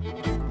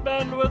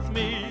 bend with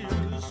me,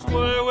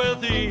 sway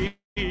with ease.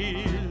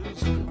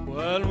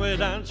 When we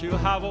dance you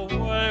have a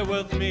way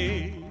with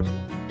me,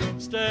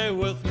 stay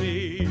with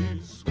me,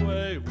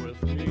 sway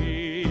with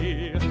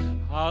me.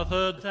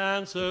 Other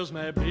dancers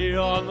may be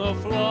on the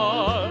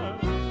floor,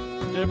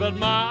 but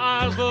my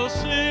eyes will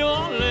see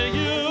only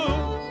you.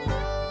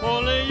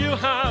 Only you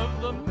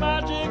have the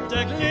magic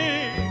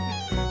technique.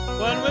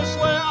 When we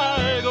sway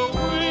I go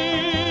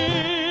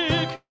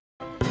weak.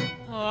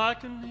 I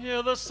can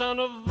hear the sound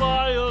of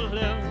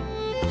violin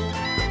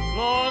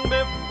long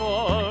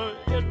before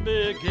it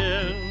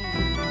begins.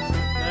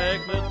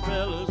 Make me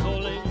thrill as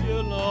only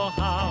you know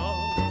how.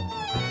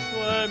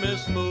 Sway me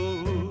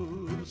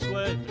smooth,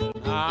 sway me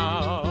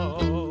now.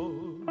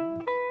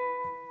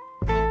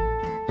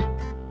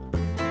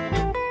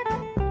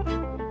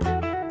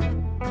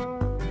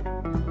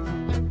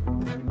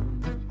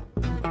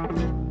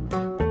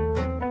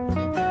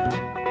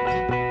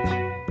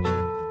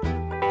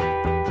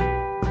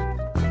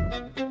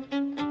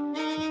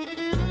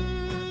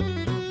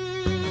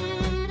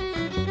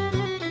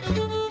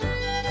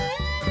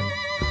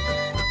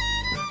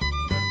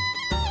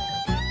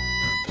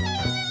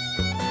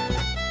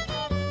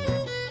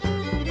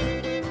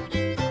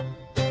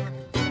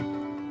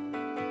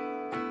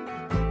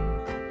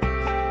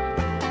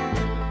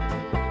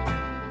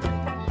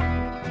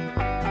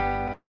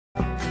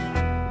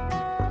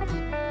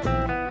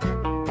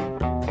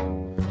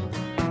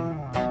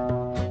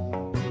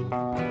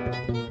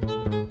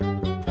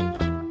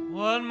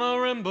 when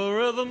marimba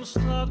rhythms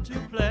start to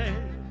play.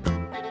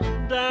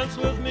 Dance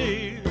with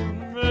me,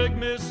 make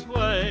me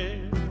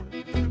sway,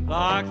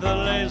 like the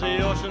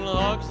lazy ocean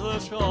hugs the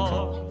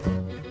shore.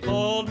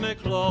 Hold me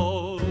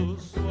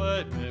close,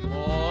 sway me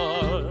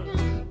more,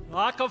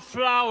 like a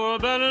flower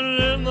bending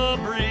in the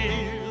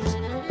breeze.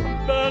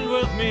 Bend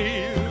with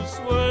me,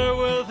 sway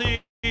with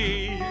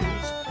ease.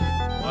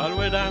 While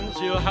we dance,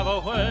 you have a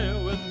way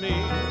with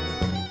me.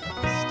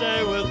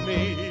 Stay with me,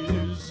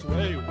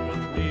 sway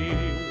with me.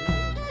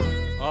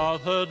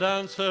 Other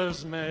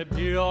dancers may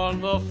be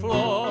on the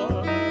floor,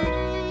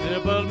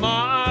 but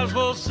my eyes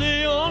will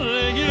see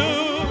only you.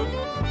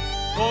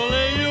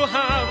 Only you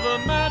have the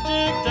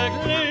magic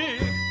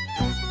technique.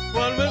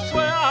 When we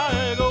sway,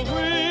 I go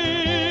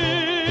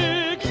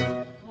weak.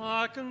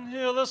 I can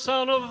hear the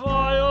sound of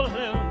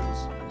violins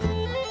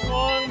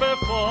long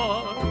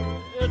before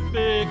it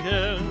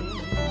begins.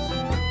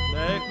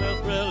 Make me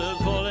thrill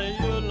as only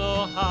you know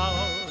how.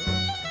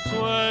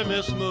 Sway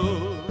me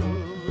smooth,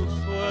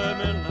 sway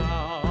me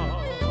now.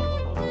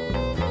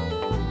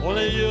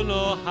 Only you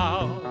know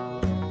how.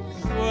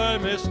 Sway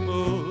me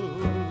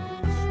smooth,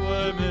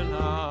 sway me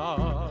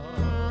now.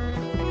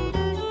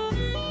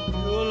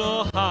 You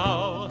know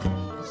how.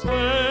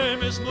 Sway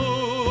me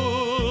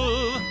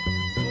smooth,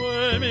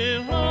 sway me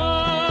now.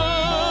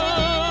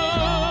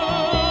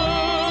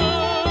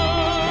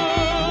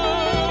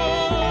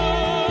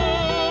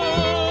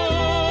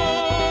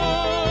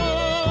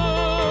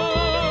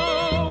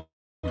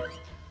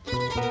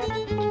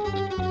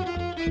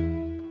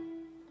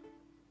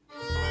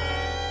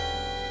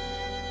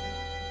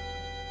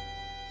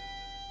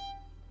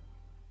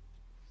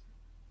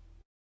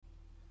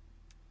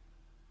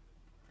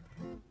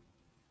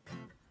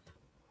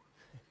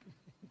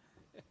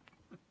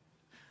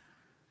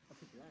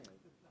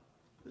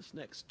 This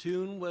next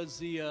tune was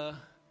the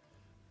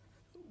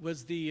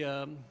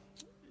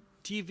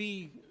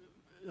TV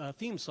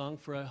theme song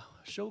for a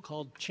show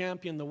called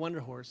Champion the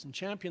Wonder Horse. And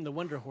Champion the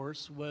Wonder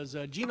Horse was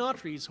Gene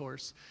Autry's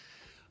horse.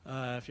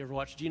 If you ever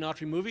watched Gene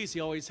Autry movies,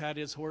 he always had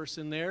his horse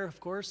in there, of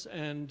course.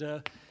 And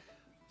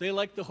they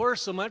liked the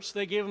horse so much,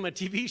 they gave him a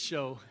TV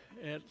show.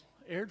 It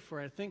aired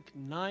for, I think,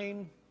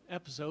 9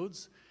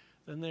 episodes.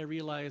 Then they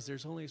realized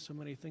there's only so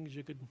many things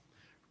you could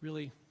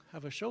really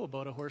have a show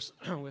about a horse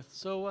with.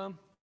 So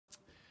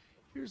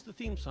here's the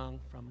theme song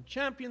from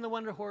Champion the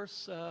Wonder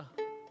Horse,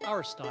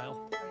 our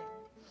style.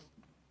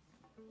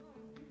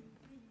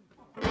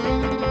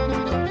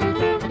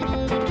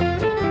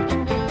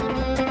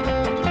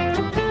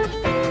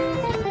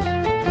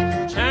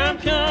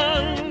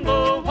 Champion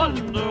the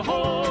Wonder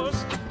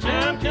Horse,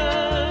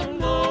 champion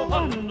the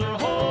Wonder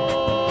Horse.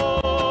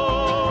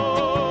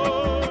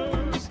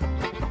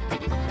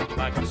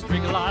 Like a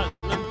streak of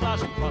lightning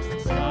flashing across the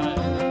sky,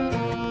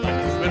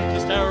 like the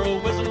swiftest arrow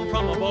whizzing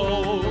from a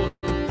bow.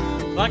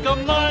 Like a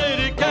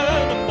mighty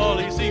cannonball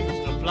he seems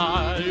to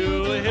fly.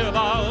 You'll hear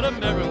about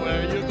him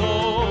everywhere you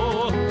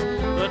go.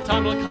 The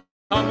time will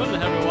come when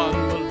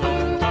everyone will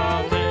know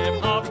the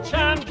name of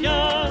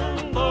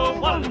Champion the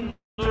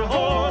Wonder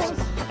Horse.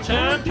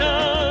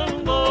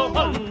 Champion the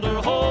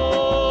Wonder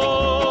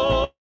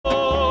Horse.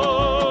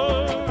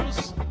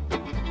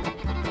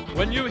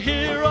 When you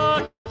hear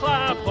a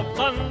clap of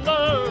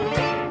thunder,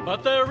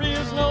 but there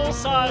is no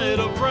sight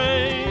of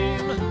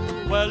rain,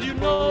 well, you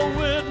know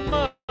it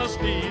must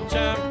be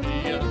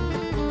Champion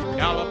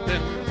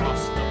galloping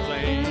across the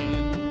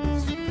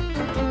plains.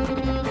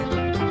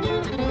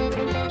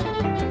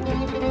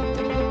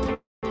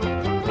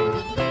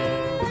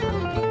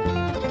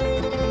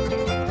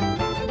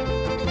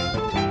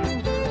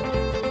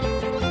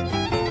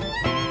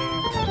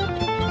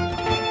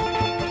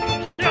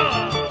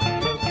 Yeah!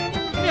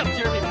 Yep,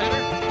 Jeremy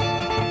Penner.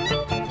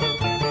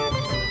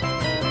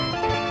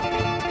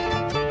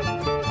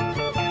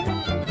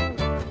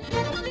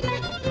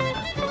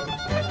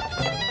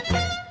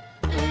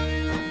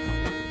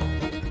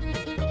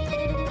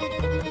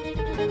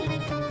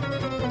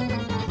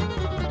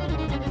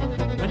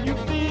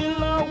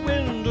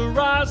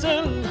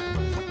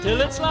 Till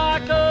it's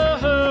like a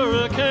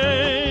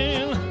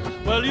hurricane,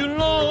 well, you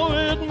know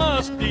it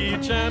must be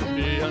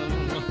Champion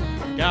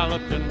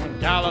galloping,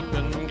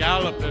 galloping,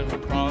 galloping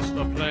across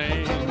the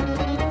plains.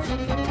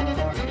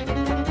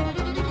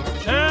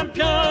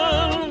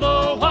 Champion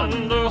the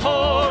Wonder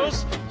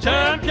Horse,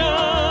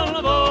 champion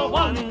the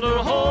Wonder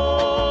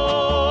Horse.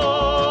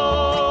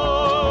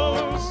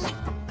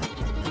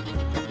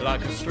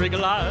 Like a streak of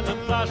lightning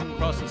flashing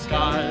across the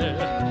sky,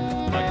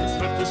 like the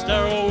swiftest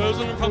arrow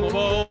whizzing from a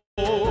bow.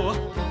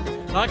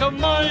 Like a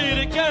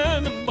mighty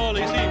cannonball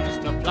he seems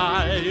to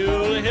fly.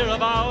 You'll hear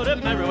about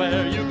him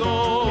everywhere you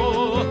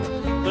go.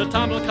 The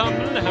time will come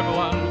and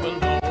everyone will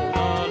know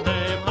the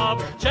name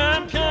of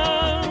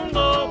Champion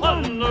the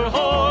Wonder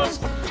Horse.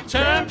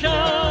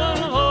 Champion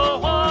the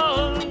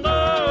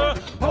Wonder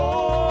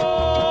Horse.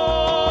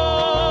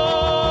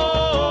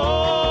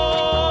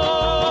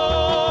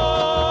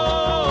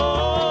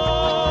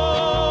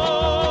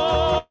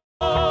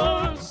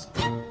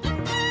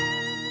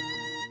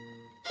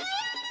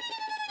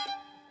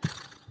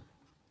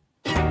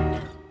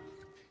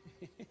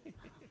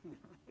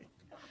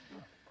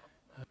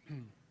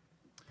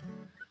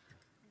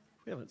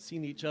 We haven't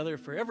seen each other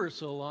for ever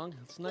so long.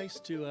 It's nice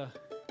to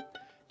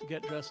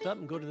get dressed up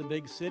and go to the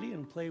big city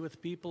and play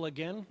with people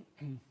again.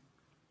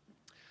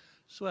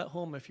 So at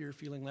home, if you're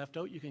feeling left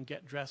out, you can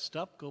get dressed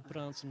up, go put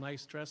on some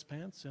nice dress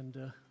pants,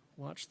 and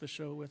watch the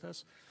show with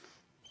us.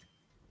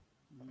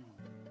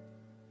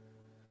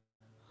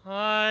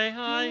 Hi,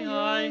 hi,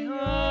 hi, hi,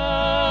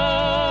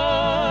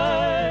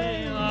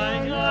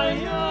 hi, hi,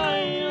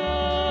 hi,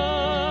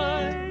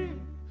 hi.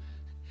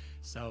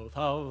 South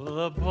of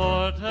the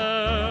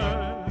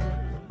border,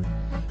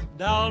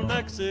 down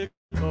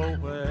Mexico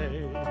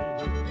way.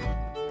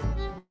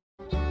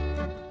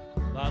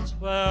 That's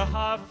where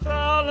I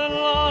fell in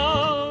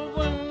love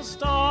when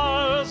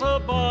stars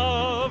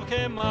above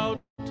came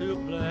out to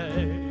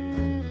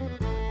play.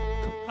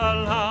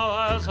 And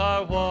now as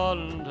I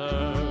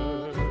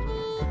wander,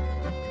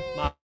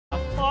 my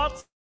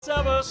thoughts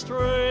ever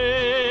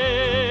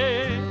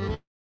stray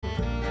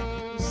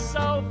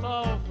south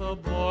of the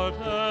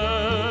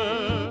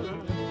border,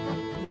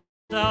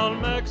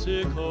 down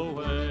Mexico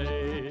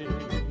way.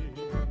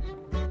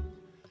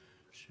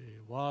 She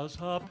was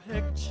a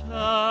picture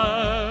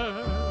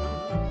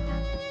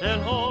in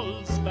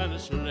old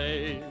Spanish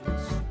lace,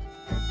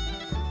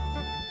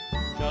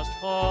 just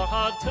for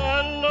a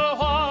tender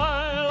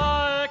while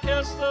I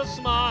kissed the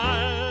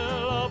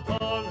smile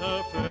upon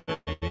her face,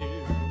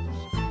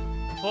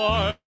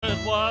 for it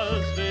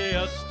was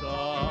fiesta,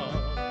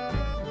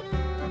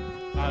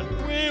 and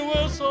we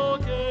were so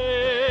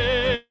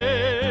gay,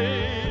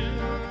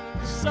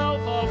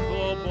 south of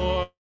the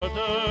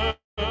border,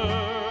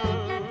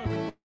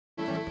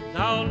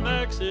 down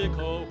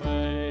Mexico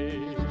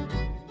way.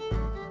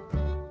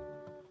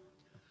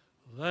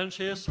 Then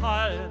she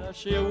sighed as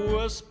she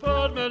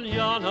whispered,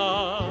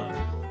 Manana,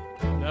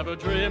 never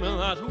dreaming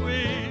that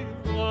we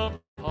were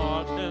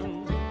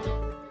parting.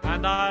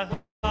 And I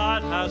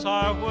thought as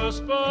I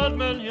whispered,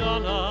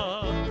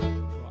 Manana,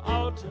 for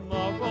our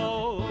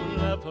tomorrow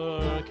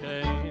never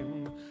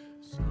came.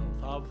 South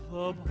of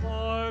the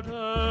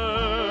border,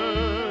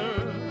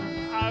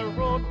 I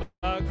rode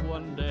back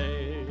one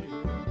day.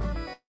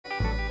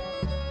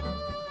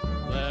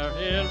 There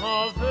in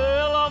a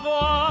veil of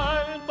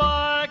white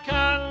by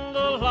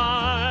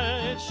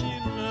candlelight she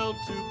knelt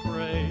to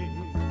pray,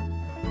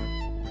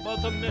 but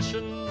the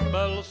mission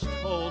bells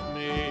told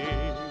me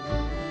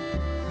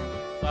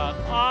that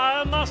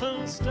I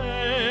mustn't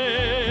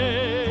stay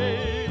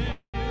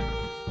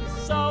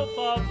south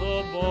of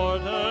the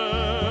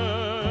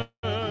border,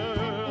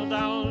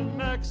 down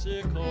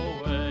Mexico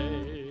way.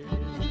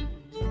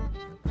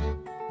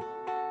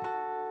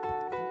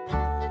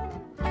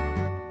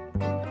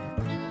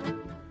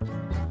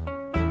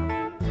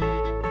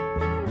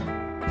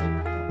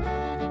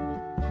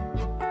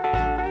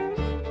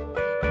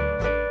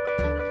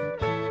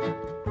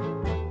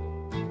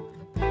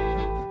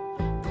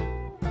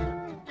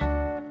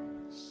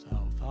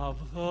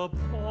 The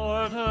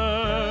border,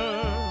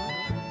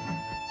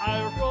 I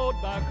rode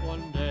back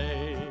one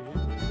day.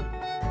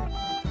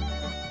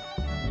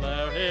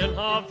 There in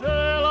a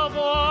veil of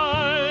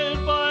white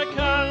by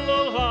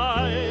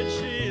candlelight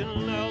she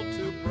knelt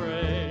to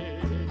pray,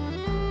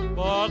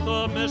 but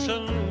the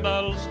mission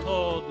bells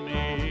told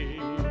me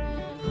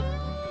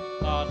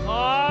that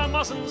I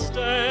mustn't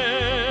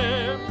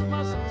stay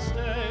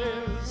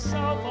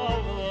south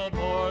of the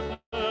border,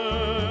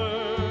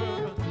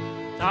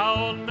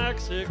 down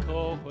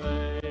Mexico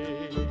way.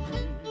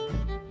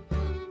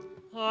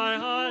 Hi,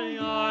 hi,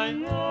 hi,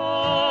 hi,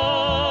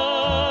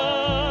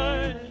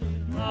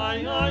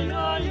 hi, hi,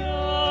 hi,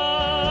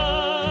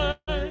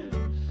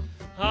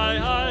 hi,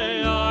 hi,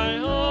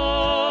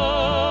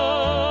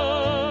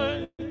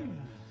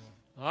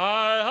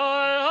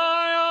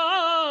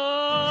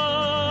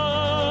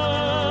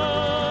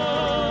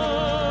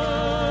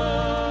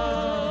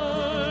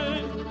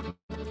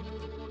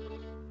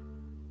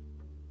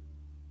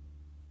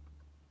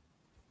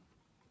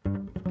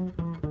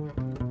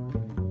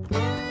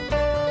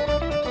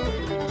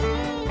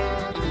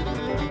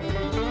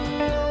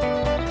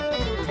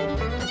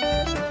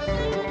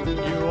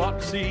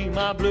 see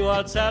my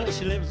blue-eyed Sally,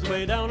 she lives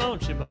way down on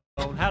Shibboleth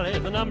Alley.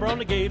 The number on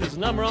the gate is the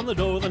number on the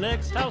door. The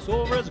next house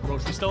over is a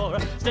grocery store.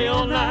 Stay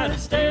all night,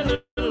 stay a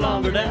little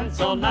longer. Dance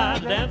all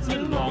night, dance a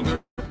little longer.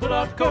 Put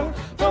off the coat,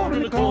 throw it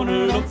in the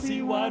corner. Don't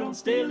see why I don't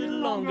stay a little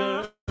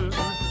longer.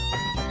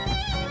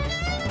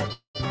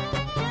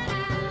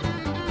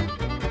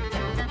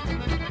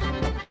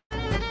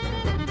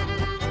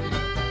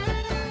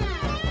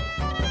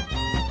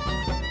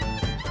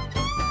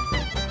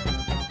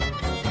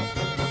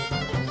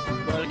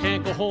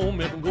 Can't go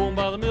home if I'm going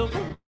by the mill.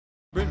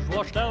 Bridge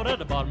washed out at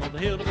the bottom of the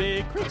hill. The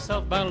big creek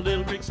southbound,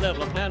 little creeks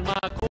level up. Man, my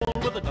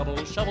corn with a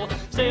double shovel.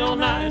 Stay all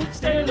night,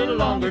 stay a little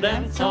longer.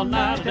 Dance all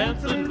night,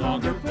 dance a little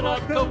longer. Put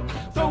off the coat,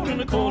 throw it in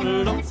the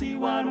corner. Don't see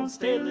why I don't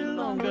stay a little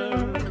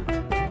longer.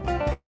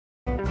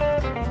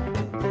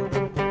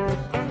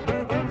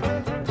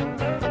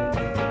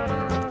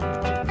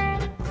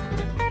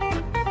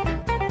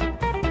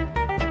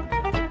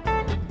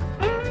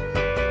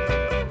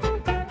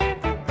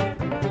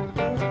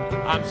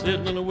 I'm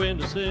sitting in the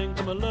window singing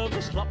to my love,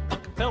 the slop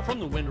bucket fell from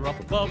the window up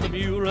above the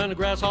mule, and a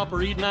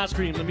grasshopper eating ice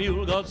cream. The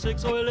mule got sick,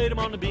 so he laid him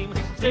on the beam.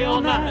 Stay all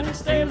night,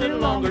 stay a little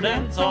longer,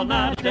 dance all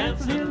night,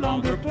 dance a little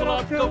longer. Pull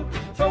off your coat,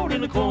 throw it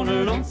in the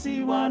corner. Don't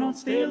see why, don't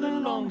stay a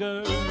little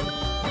longer.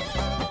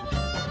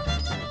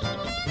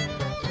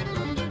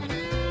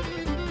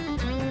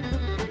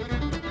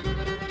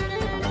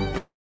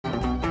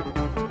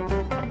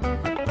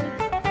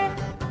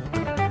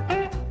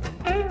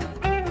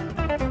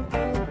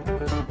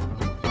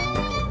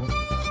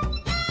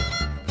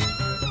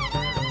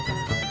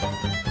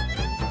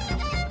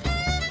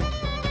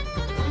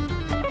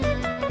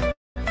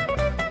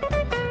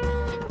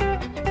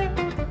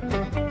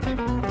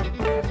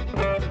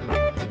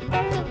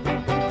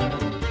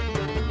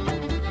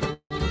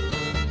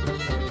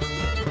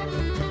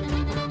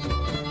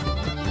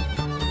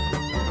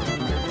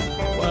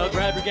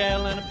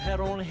 Gal and a pat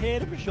on the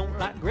head. If you don't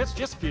like grits,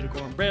 just feed her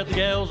cornbread. The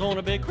gal's on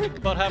a big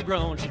creek, but have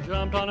grown. She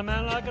jumped on a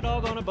man like a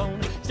dog on a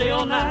bone. Stay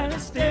all night,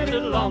 stay a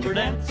little longer.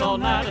 Dance all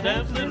night,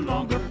 dance a little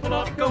longer. Pull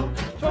off your coat,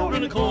 throw it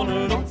in the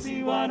corner. Don't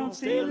see why, don't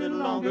stay a little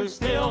longer.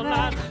 Stay all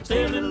night,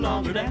 stay a little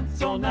longer.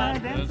 Dance all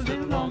night, dance a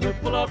little longer.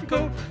 Pull off your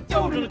coat,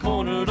 throw it in the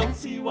corner. Don't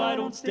see why,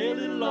 don't stay a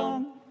little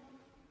longer.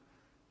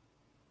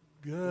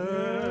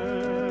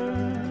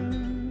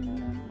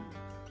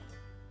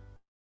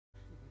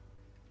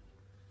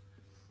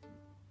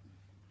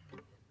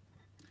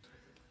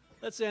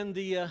 Let's end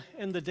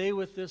the day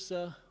with this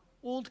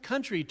old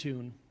country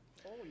tune.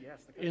 Oh, yes.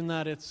 In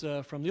that it's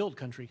from the old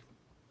country.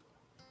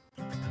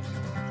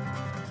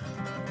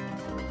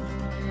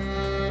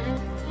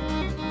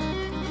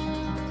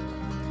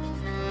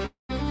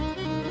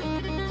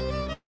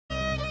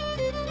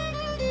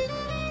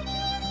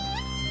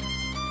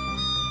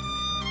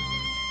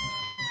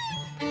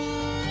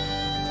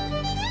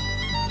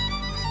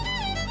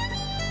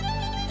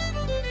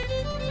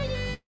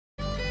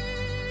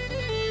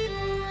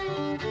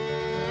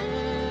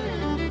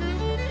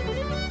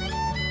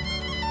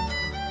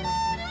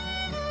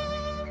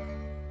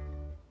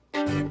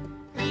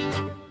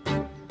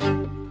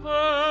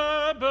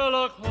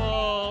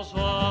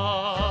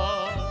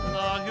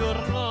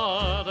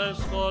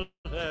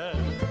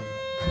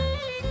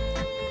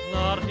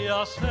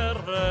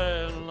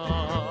 Serena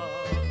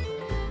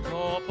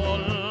dopo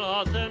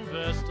la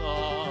tempesta,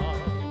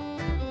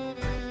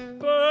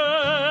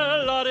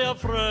 bell'aria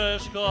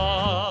fresca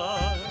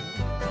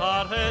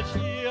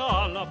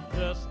pareggia la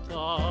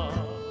festa,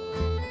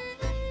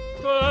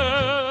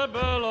 che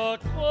bella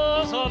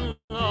cosa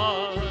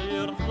la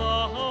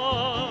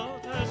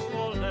giornata è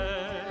sole,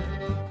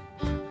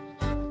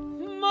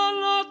 ma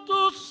la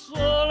tu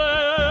sole.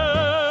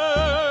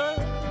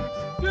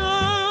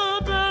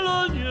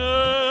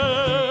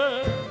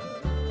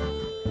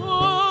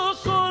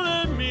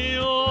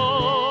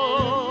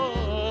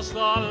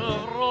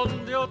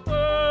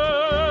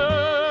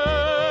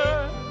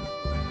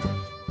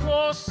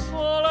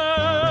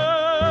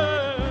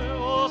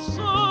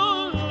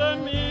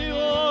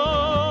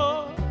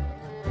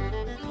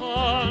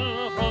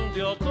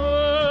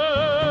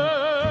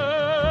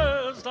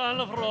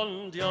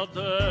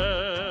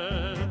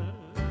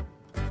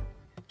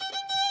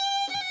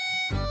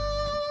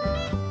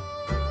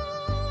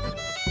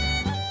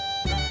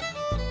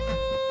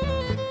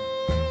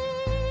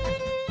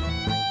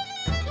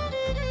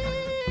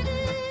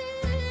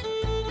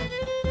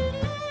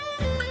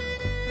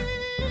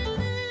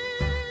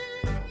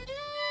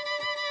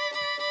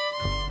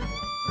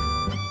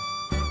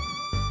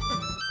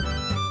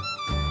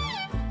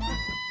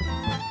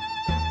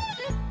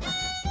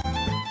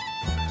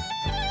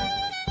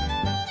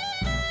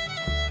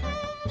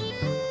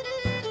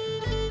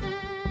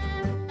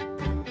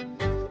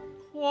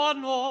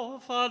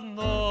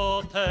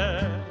 Fanno te,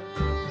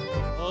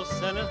 oh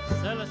sene,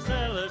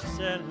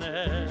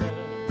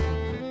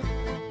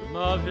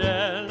 ma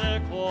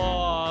viene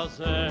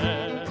quasi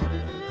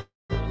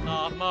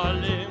una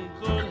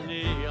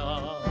malinconia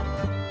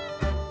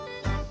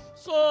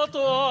sotto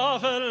la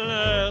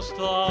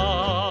finestra,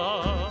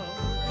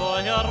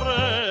 poi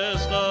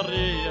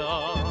arrestaria,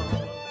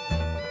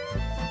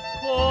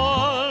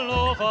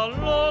 quando fa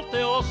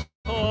notte o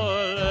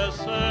sole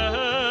scene.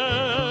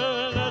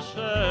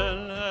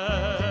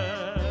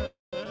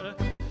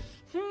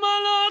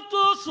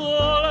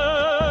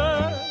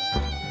 Sole,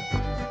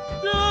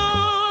 più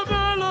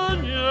bello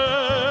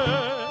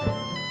niente,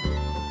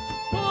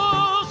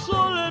 oh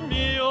sole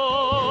mio,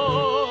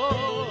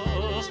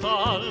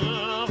 sta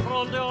di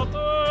fronte a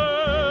te,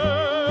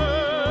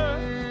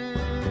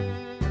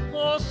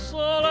 oh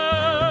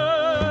sole.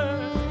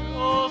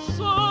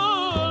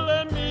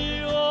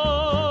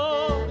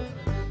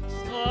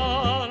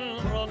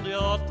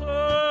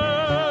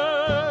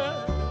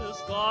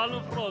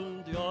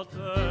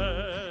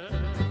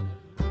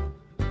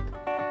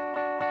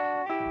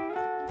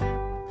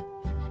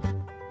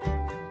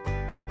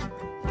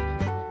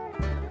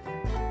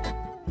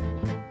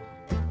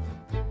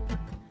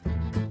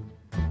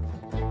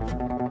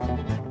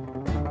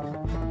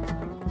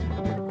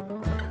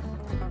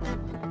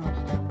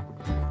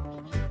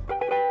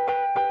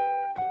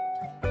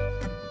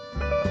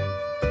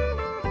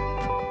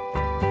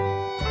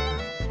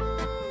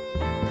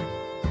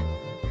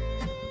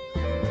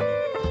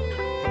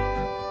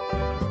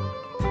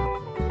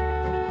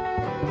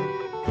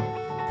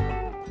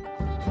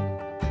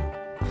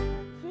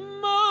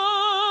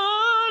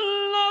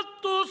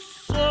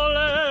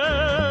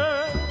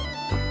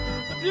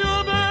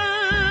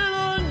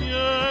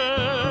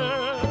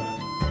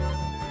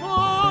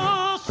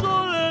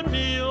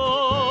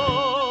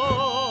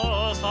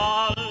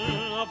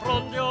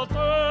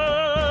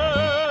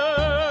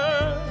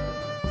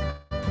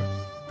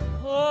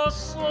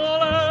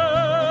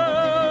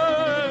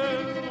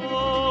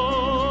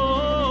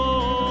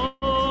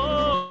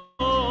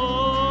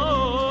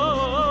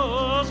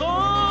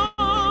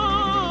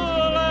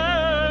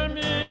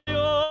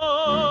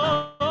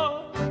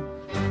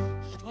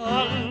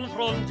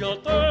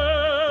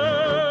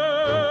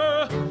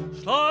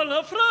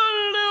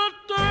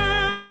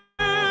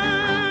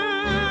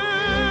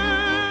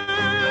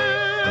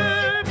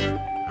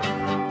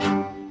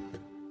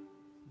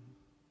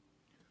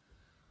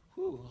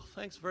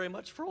 thanks very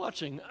much for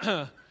watching.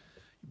 You've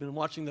been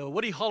watching the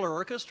Woody Holler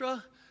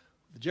Orchestra,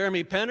 with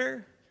Jeremy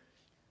Penner,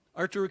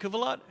 Artur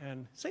Kivalot,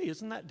 and say,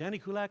 isn't that Danny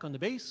Kulak on the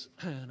bass?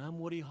 And I'm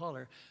Woody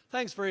Holler.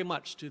 Thanks very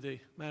much to the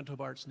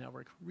Manitoba Arts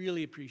Network.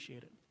 Really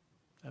appreciate it.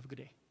 Have a good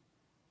day.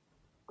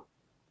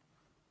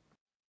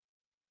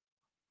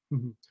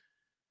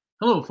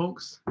 Hello,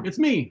 folks. It's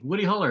me,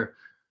 Woody Holler.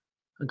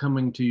 I'm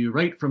coming to you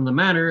right from the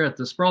manor at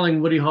the sprawling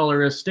Woody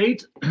Holler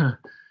estate.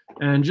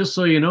 And just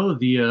so you know,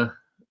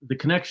 the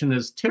connection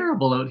is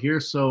terrible out here,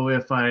 so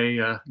if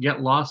I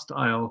get lost,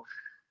 I'll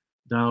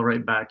dial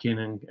right back in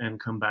and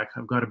come back.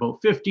 I've got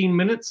about 15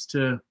 minutes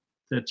to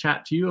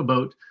chat to you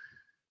about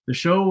the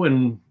show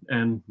and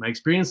my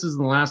experiences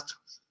in the last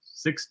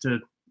 6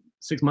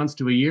 months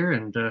to a year,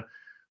 and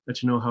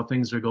let you know how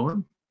things are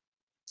going.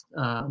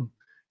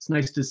 It's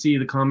nice to see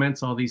the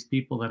comments, all these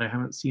people that I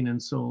haven't seen in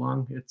so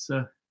long. It's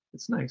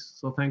nice.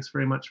 So thanks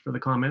very much for the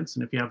comments,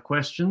 and if you have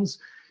questions,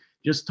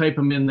 just type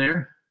them in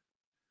there.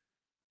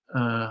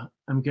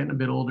 I'm getting a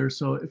bit older,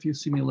 so if you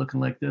see me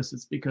looking like this,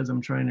 it's because I'm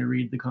trying to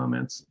read the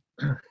comments.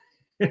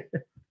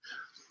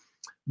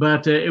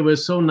 But it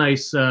was so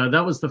nice.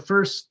 That was the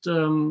first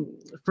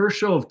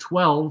show of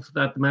 12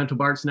 that the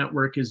Manitoba Arts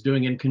Network is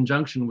doing in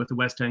conjunction with the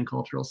West End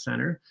Cultural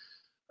Center.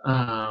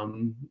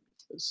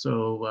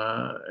 So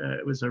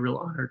it was a real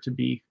honor to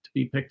be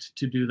picked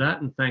to do that,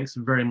 and thanks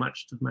very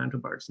much to the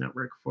Manitoba Arts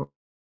Network for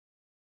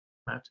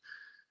that.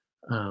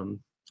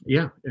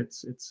 Yeah,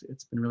 it's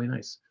been really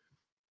nice.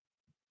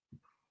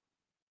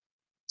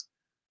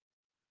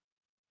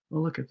 Oh,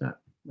 look at that.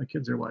 My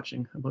kids are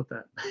watching. How about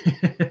that?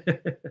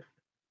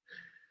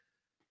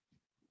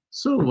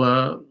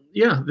 So,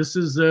 yeah, this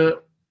is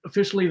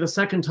officially the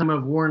second time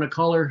I've worn a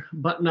collar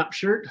button-up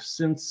shirt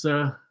since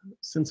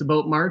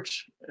about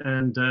March.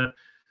 And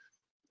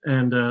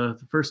the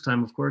first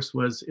time, of course,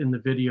 was in the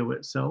video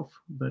itself.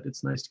 But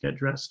it's nice to get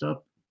dressed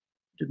up.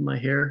 Did my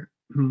hair.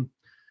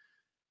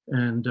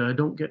 And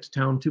don't get to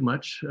town too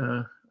much.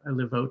 I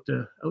live out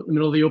in the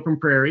middle of the open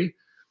prairie.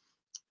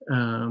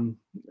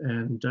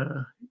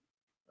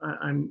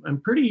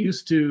 I'm pretty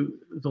used to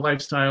the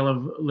lifestyle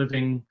of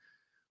living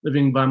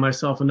by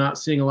myself and not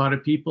seeing a lot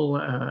of people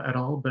at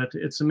all. But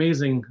it's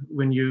amazing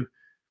when you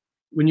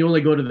only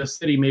go to the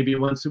city maybe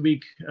once a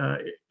week.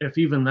 If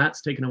even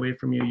that's taken away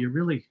from you, you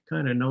really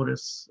kind of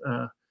notice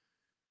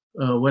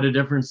what a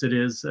difference it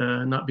is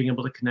not being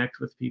able to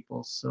connect with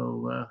people.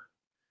 So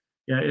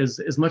yeah,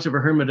 as much of a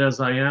hermit as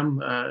I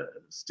am,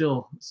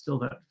 still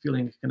that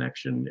feeling of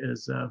connection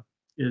is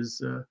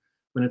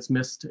when it's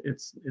missed,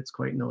 it's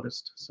quite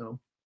noticed. So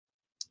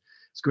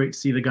it's great to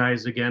see the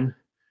guys again,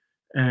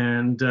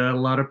 and a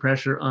lot of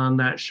pressure on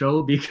that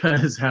show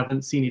because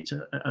haven't seen each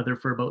other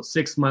for about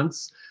 6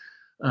 months,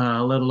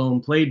 let alone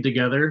played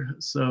together.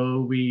 So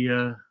we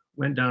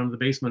went down to the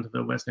basement of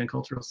the West End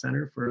Cultural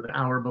Center for the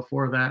hour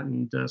before that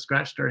and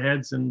scratched our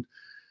heads and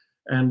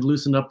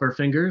loosened up our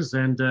fingers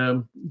and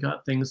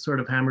got things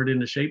sort of hammered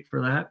into shape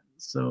for that.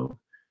 So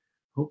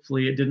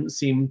hopefully it didn't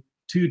seem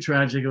too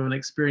tragic of an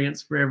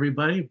experience for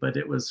everybody, but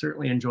it was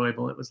certainly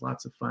enjoyable. It was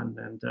lots of fun,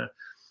 and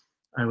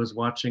I was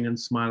watching and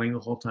smiling the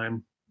whole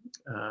time,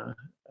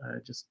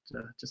 just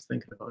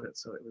thinking about it.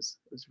 So it was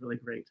really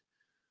great.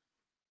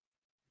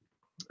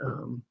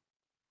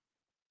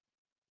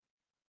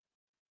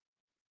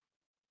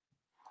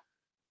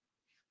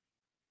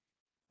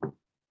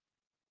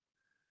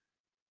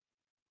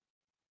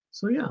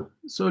 So yeah,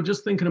 so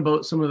just thinking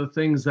about some of the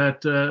things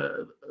that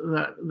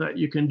that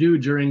you can do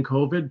during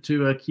COVID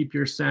to keep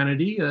your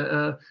sanity.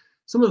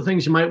 Some of the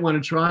things you might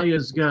want to try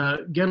is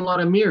get a lot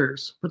of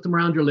mirrors, put them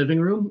around your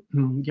living room,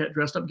 get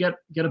dressed up, get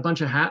a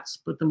bunch of hats,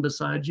 put them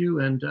beside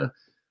you, and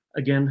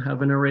again,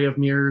 have an array of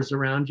mirrors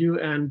around you,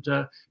 and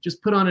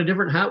just put on a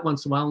different hat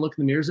once in a while and look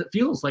in the mirrors. It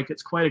feels like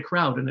it's quite a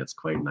crowd, and it's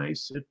quite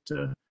nice.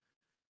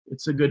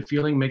 It's a good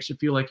feeling, makes you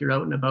feel like you're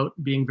out and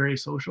about, being very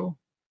social.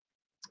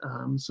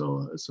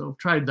 So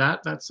tried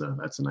that. That's a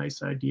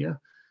nice idea.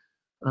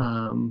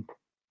 I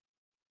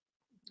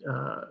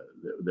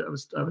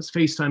was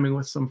FaceTiming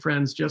with some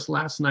friends just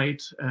last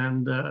night,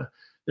 and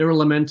they were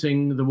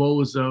lamenting the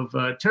woes of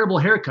terrible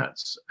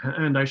haircuts.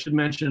 And I should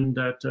mention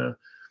that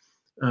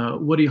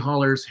Woody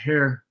Holler's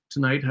hair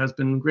tonight has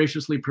been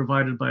graciously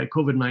provided by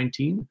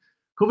COVID-19.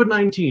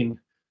 COVID-19,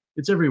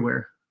 it's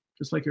everywhere,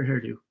 just like your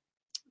hairdo.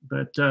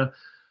 But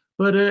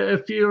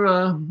if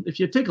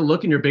you take a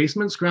look in your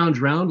basement,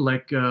 scrounge around,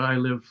 like I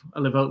live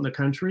out in the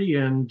country,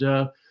 and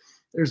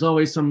there's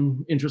always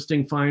some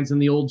interesting finds in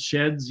the old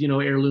sheds,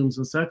 heirlooms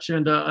and such.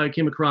 And I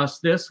came across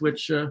this,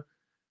 which is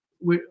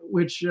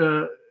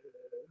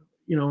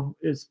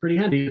pretty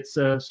handy. It's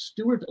a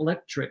Stewart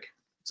Electric.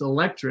 It's an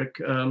electric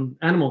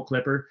animal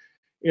clipper.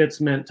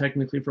 It's meant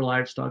technically for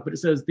livestock, but it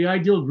says the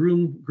ideal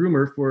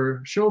groomer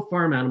for show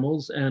farm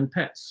animals and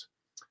pets.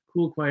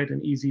 Cool, quiet,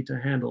 and easy to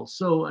handle.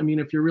 So, I mean,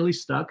 if you're really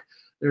stuck,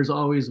 there's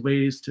always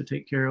ways to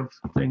take care of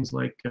things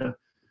like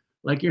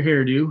your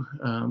hairdo.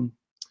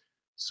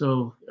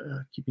 So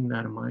keeping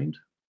that in mind.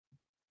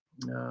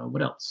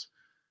 What else?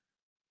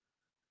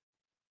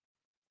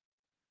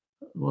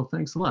 Well,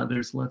 thanks a lot.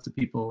 There's lots of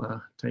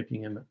people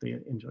typing in that they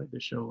enjoyed the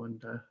show,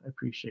 and I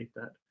appreciate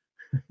that.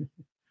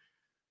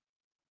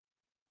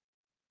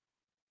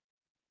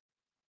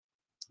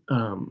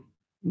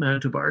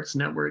 Manitoba Arts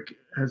Network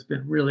has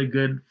been really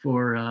good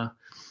for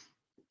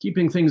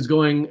keeping things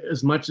going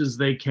as much as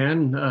they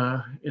can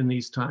in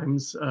these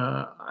times.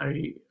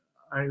 I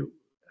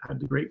had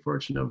the great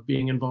fortune of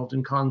being involved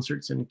in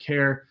concerts in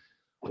Care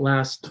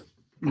last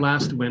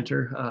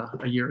winter,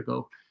 a year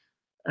ago.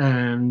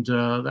 And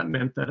that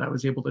meant that I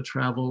was able to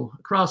travel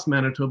across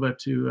Manitoba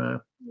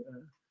to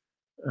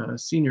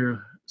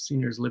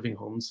seniors living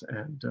homes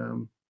and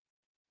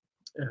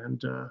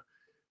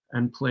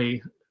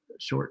play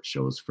short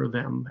shows for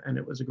them, and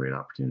it was a great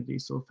opportunity.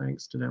 So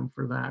thanks to them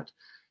for that.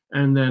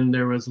 And then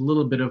there was a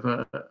little bit of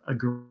a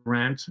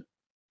grant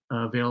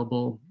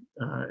available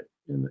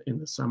in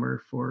the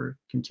summer for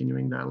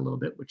continuing that a little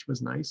bit, which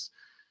was nice.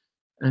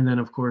 And then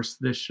of course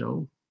this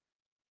show,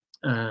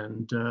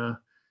 and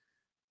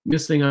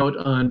missing out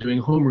on doing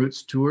Home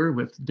Roots tour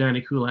with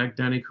Danny Kulak.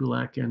 Danny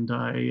Kulak and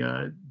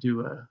I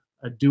do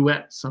a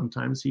duet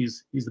sometimes.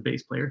 He's the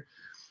bass player.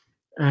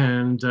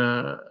 And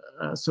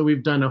so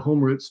we've done a Home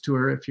Roots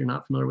tour. If you're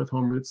not familiar with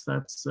Home Roots,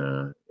 it's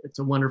a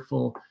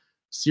wonderful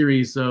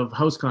series of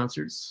house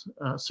concerts,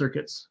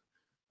 circuits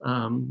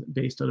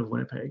based out of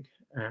Winnipeg.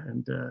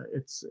 And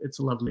it's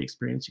a lovely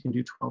experience. You can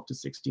do 12 to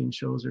 16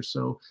 shows or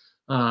so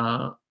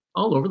all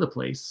over the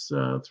place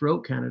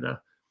throughout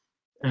Canada.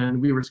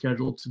 And we were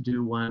scheduled to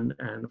do one,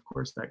 and of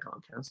course that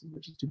got canceled,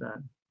 which is too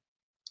bad.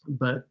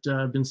 But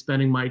I've been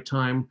spending my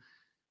time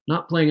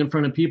not playing in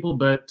front of people,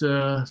 but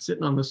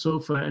sitting on the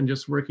sofa and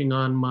just working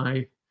on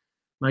my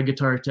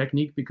guitar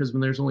technique, because when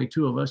there's only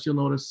two of us, you'll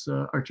notice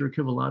Archer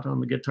Kivalot on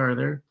the guitar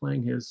there,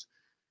 playing his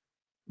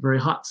very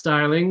hot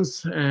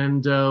stylings.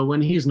 And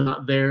when he's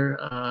not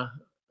there,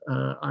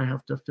 I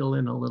have to fill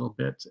in a little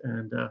bit,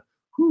 and I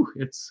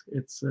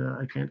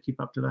can't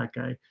keep up to that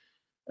guy.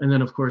 And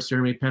then of course,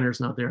 Jeremy Penner's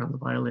not there on the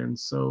violin.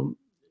 So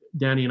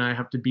Danny and I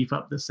have to beef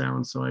up the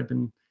sound. So I've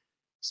been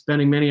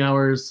spending many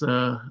hours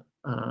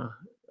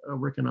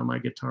working on my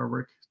guitar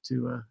work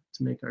to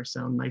make our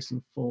sound nice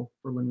and full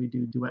for when we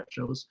do duet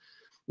shows.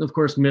 And of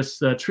course,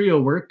 miss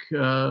trio work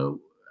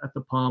at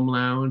the Palm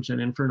Lounge and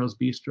Inferno's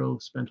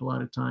Bistro. Spent a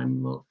lot of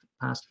time the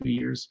past few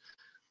years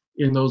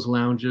in those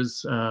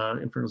lounges.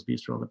 Inferno's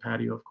Bistro on the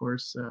patio, of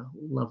course.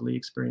 Lovely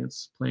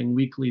experience playing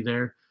weekly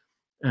there.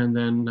 And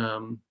then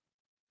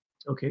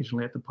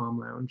occasionally at the Palm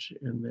Lounge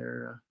in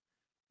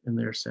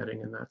their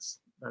setting, and that's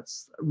I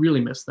really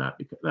miss that,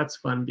 because that's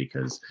fun,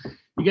 because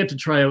you get to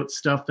try out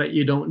stuff that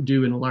you don't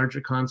do in a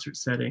larger concert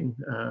setting.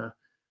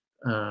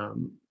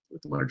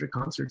 With larger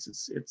concerts,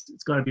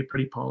 it's got to be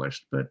pretty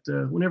polished, but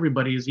when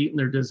everybody is eating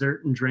their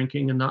dessert and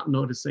drinking and not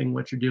noticing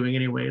what you're doing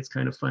anyway, it's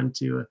kind of fun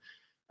to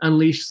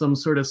unleash some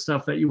sort of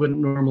stuff that you wouldn't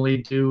normally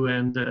do,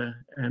 and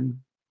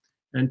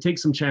take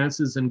some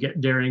chances and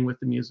get daring with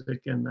the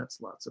music, and that's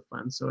lots of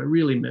fun. So I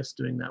really miss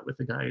doing that with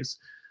the guys.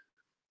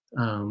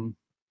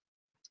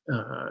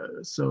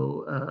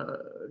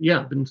 Yeah,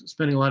 I've been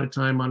spending a lot of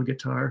time on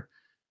guitar,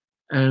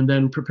 and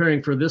then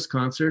preparing for this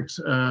concert,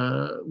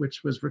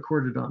 which was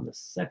recorded on the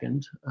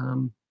 2nd.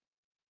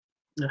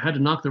 I had to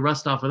knock the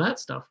rust off of that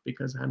stuff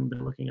because I hadn't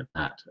been looking at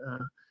that,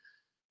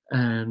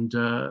 and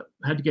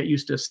had to get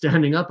used to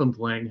standing up and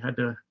playing. Had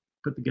to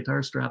put the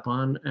guitar strap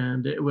on,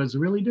 and it was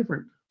really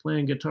different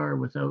playing guitar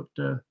without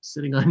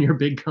sitting on your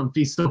big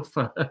comfy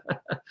sofa.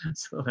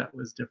 So that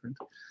was different.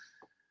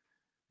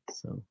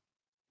 So.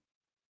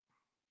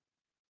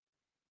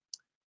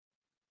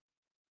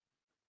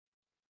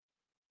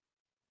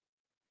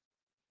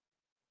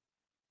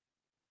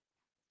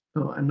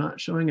 Oh, I'm not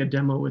showing a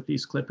demo with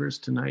these clippers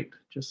tonight,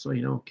 just so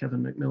you know,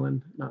 Kevin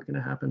McMillan, not going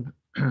to happen.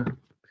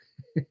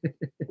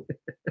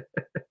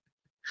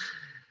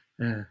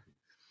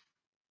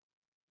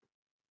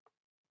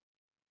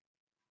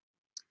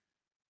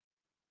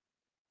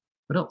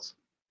 What else?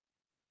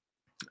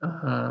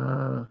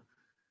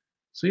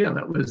 So yeah,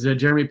 that was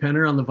Jeremy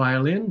Penner on the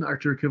violin,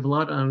 Archer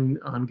Kivalot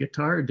on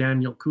guitar,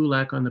 Daniel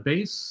Kulak on the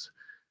bass,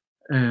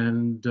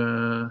 and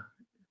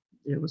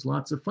it was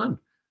lots of fun.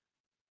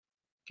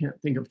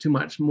 Can't think of too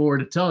much more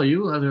to tell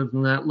you other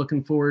than that.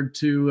 Looking forward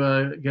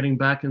to getting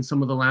back in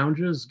some of the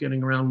lounges,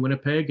 getting around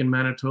Winnipeg and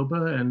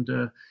Manitoba, and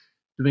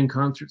doing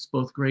concerts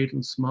both great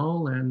and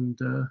small, and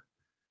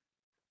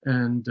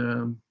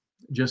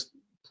just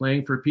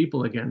playing for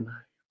people again.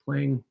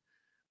 Playing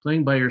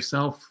by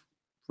yourself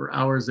for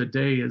hours a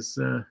day is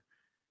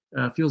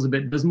feels a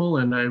bit dismal,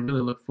 and I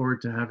really look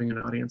forward to having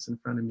an audience in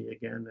front of me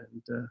again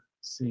and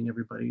seeing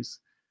everybody's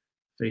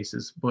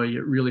faces. Boy,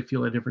 you really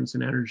feel a difference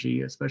in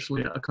energy,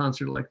 especially a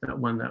concert like that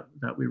one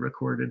that we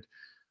recorded.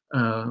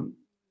 If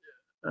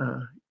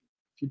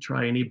you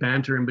try any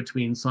banter in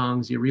between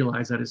songs, you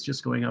realize that it's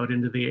just going out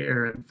into the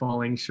air and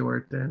falling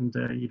short, and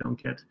you don't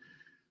get.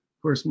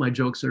 Of course, my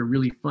jokes are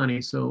really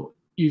funny, so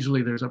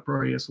usually there's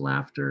uproarious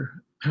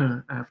laughter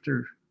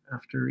after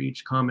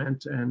each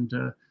comment, and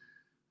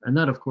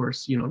that, of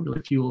course,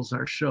 really fuels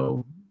our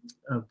show.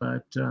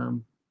 But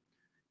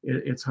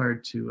it's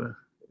hard to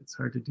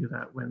do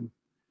that when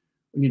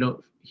when you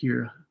don't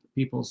hear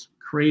people's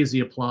crazy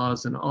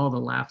applause and all the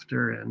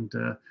laughter and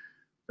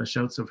the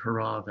shouts of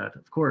hurrah that,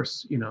 of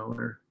course, you know,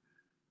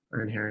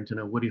 are inherent in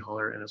a Woody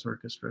Holler and his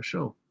orchestra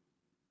show.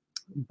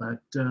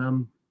 But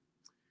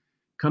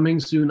coming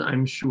soon,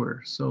 I'm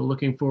sure. So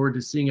looking forward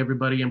to seeing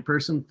everybody in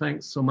person.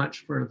 Thanks so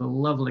much for the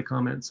lovely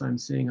comments I'm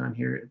seeing on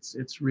here.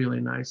 It's really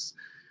nice,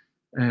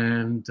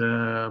 and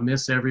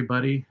miss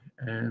everybody.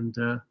 And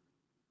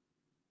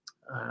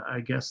I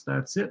guess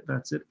that's it.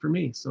 That's it for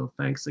me. So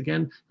thanks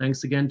again.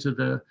 Thanks again to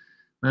the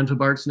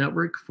Manitoba Arts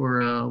Network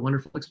for a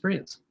wonderful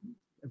experience.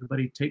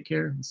 Everybody take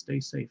care and stay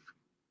safe.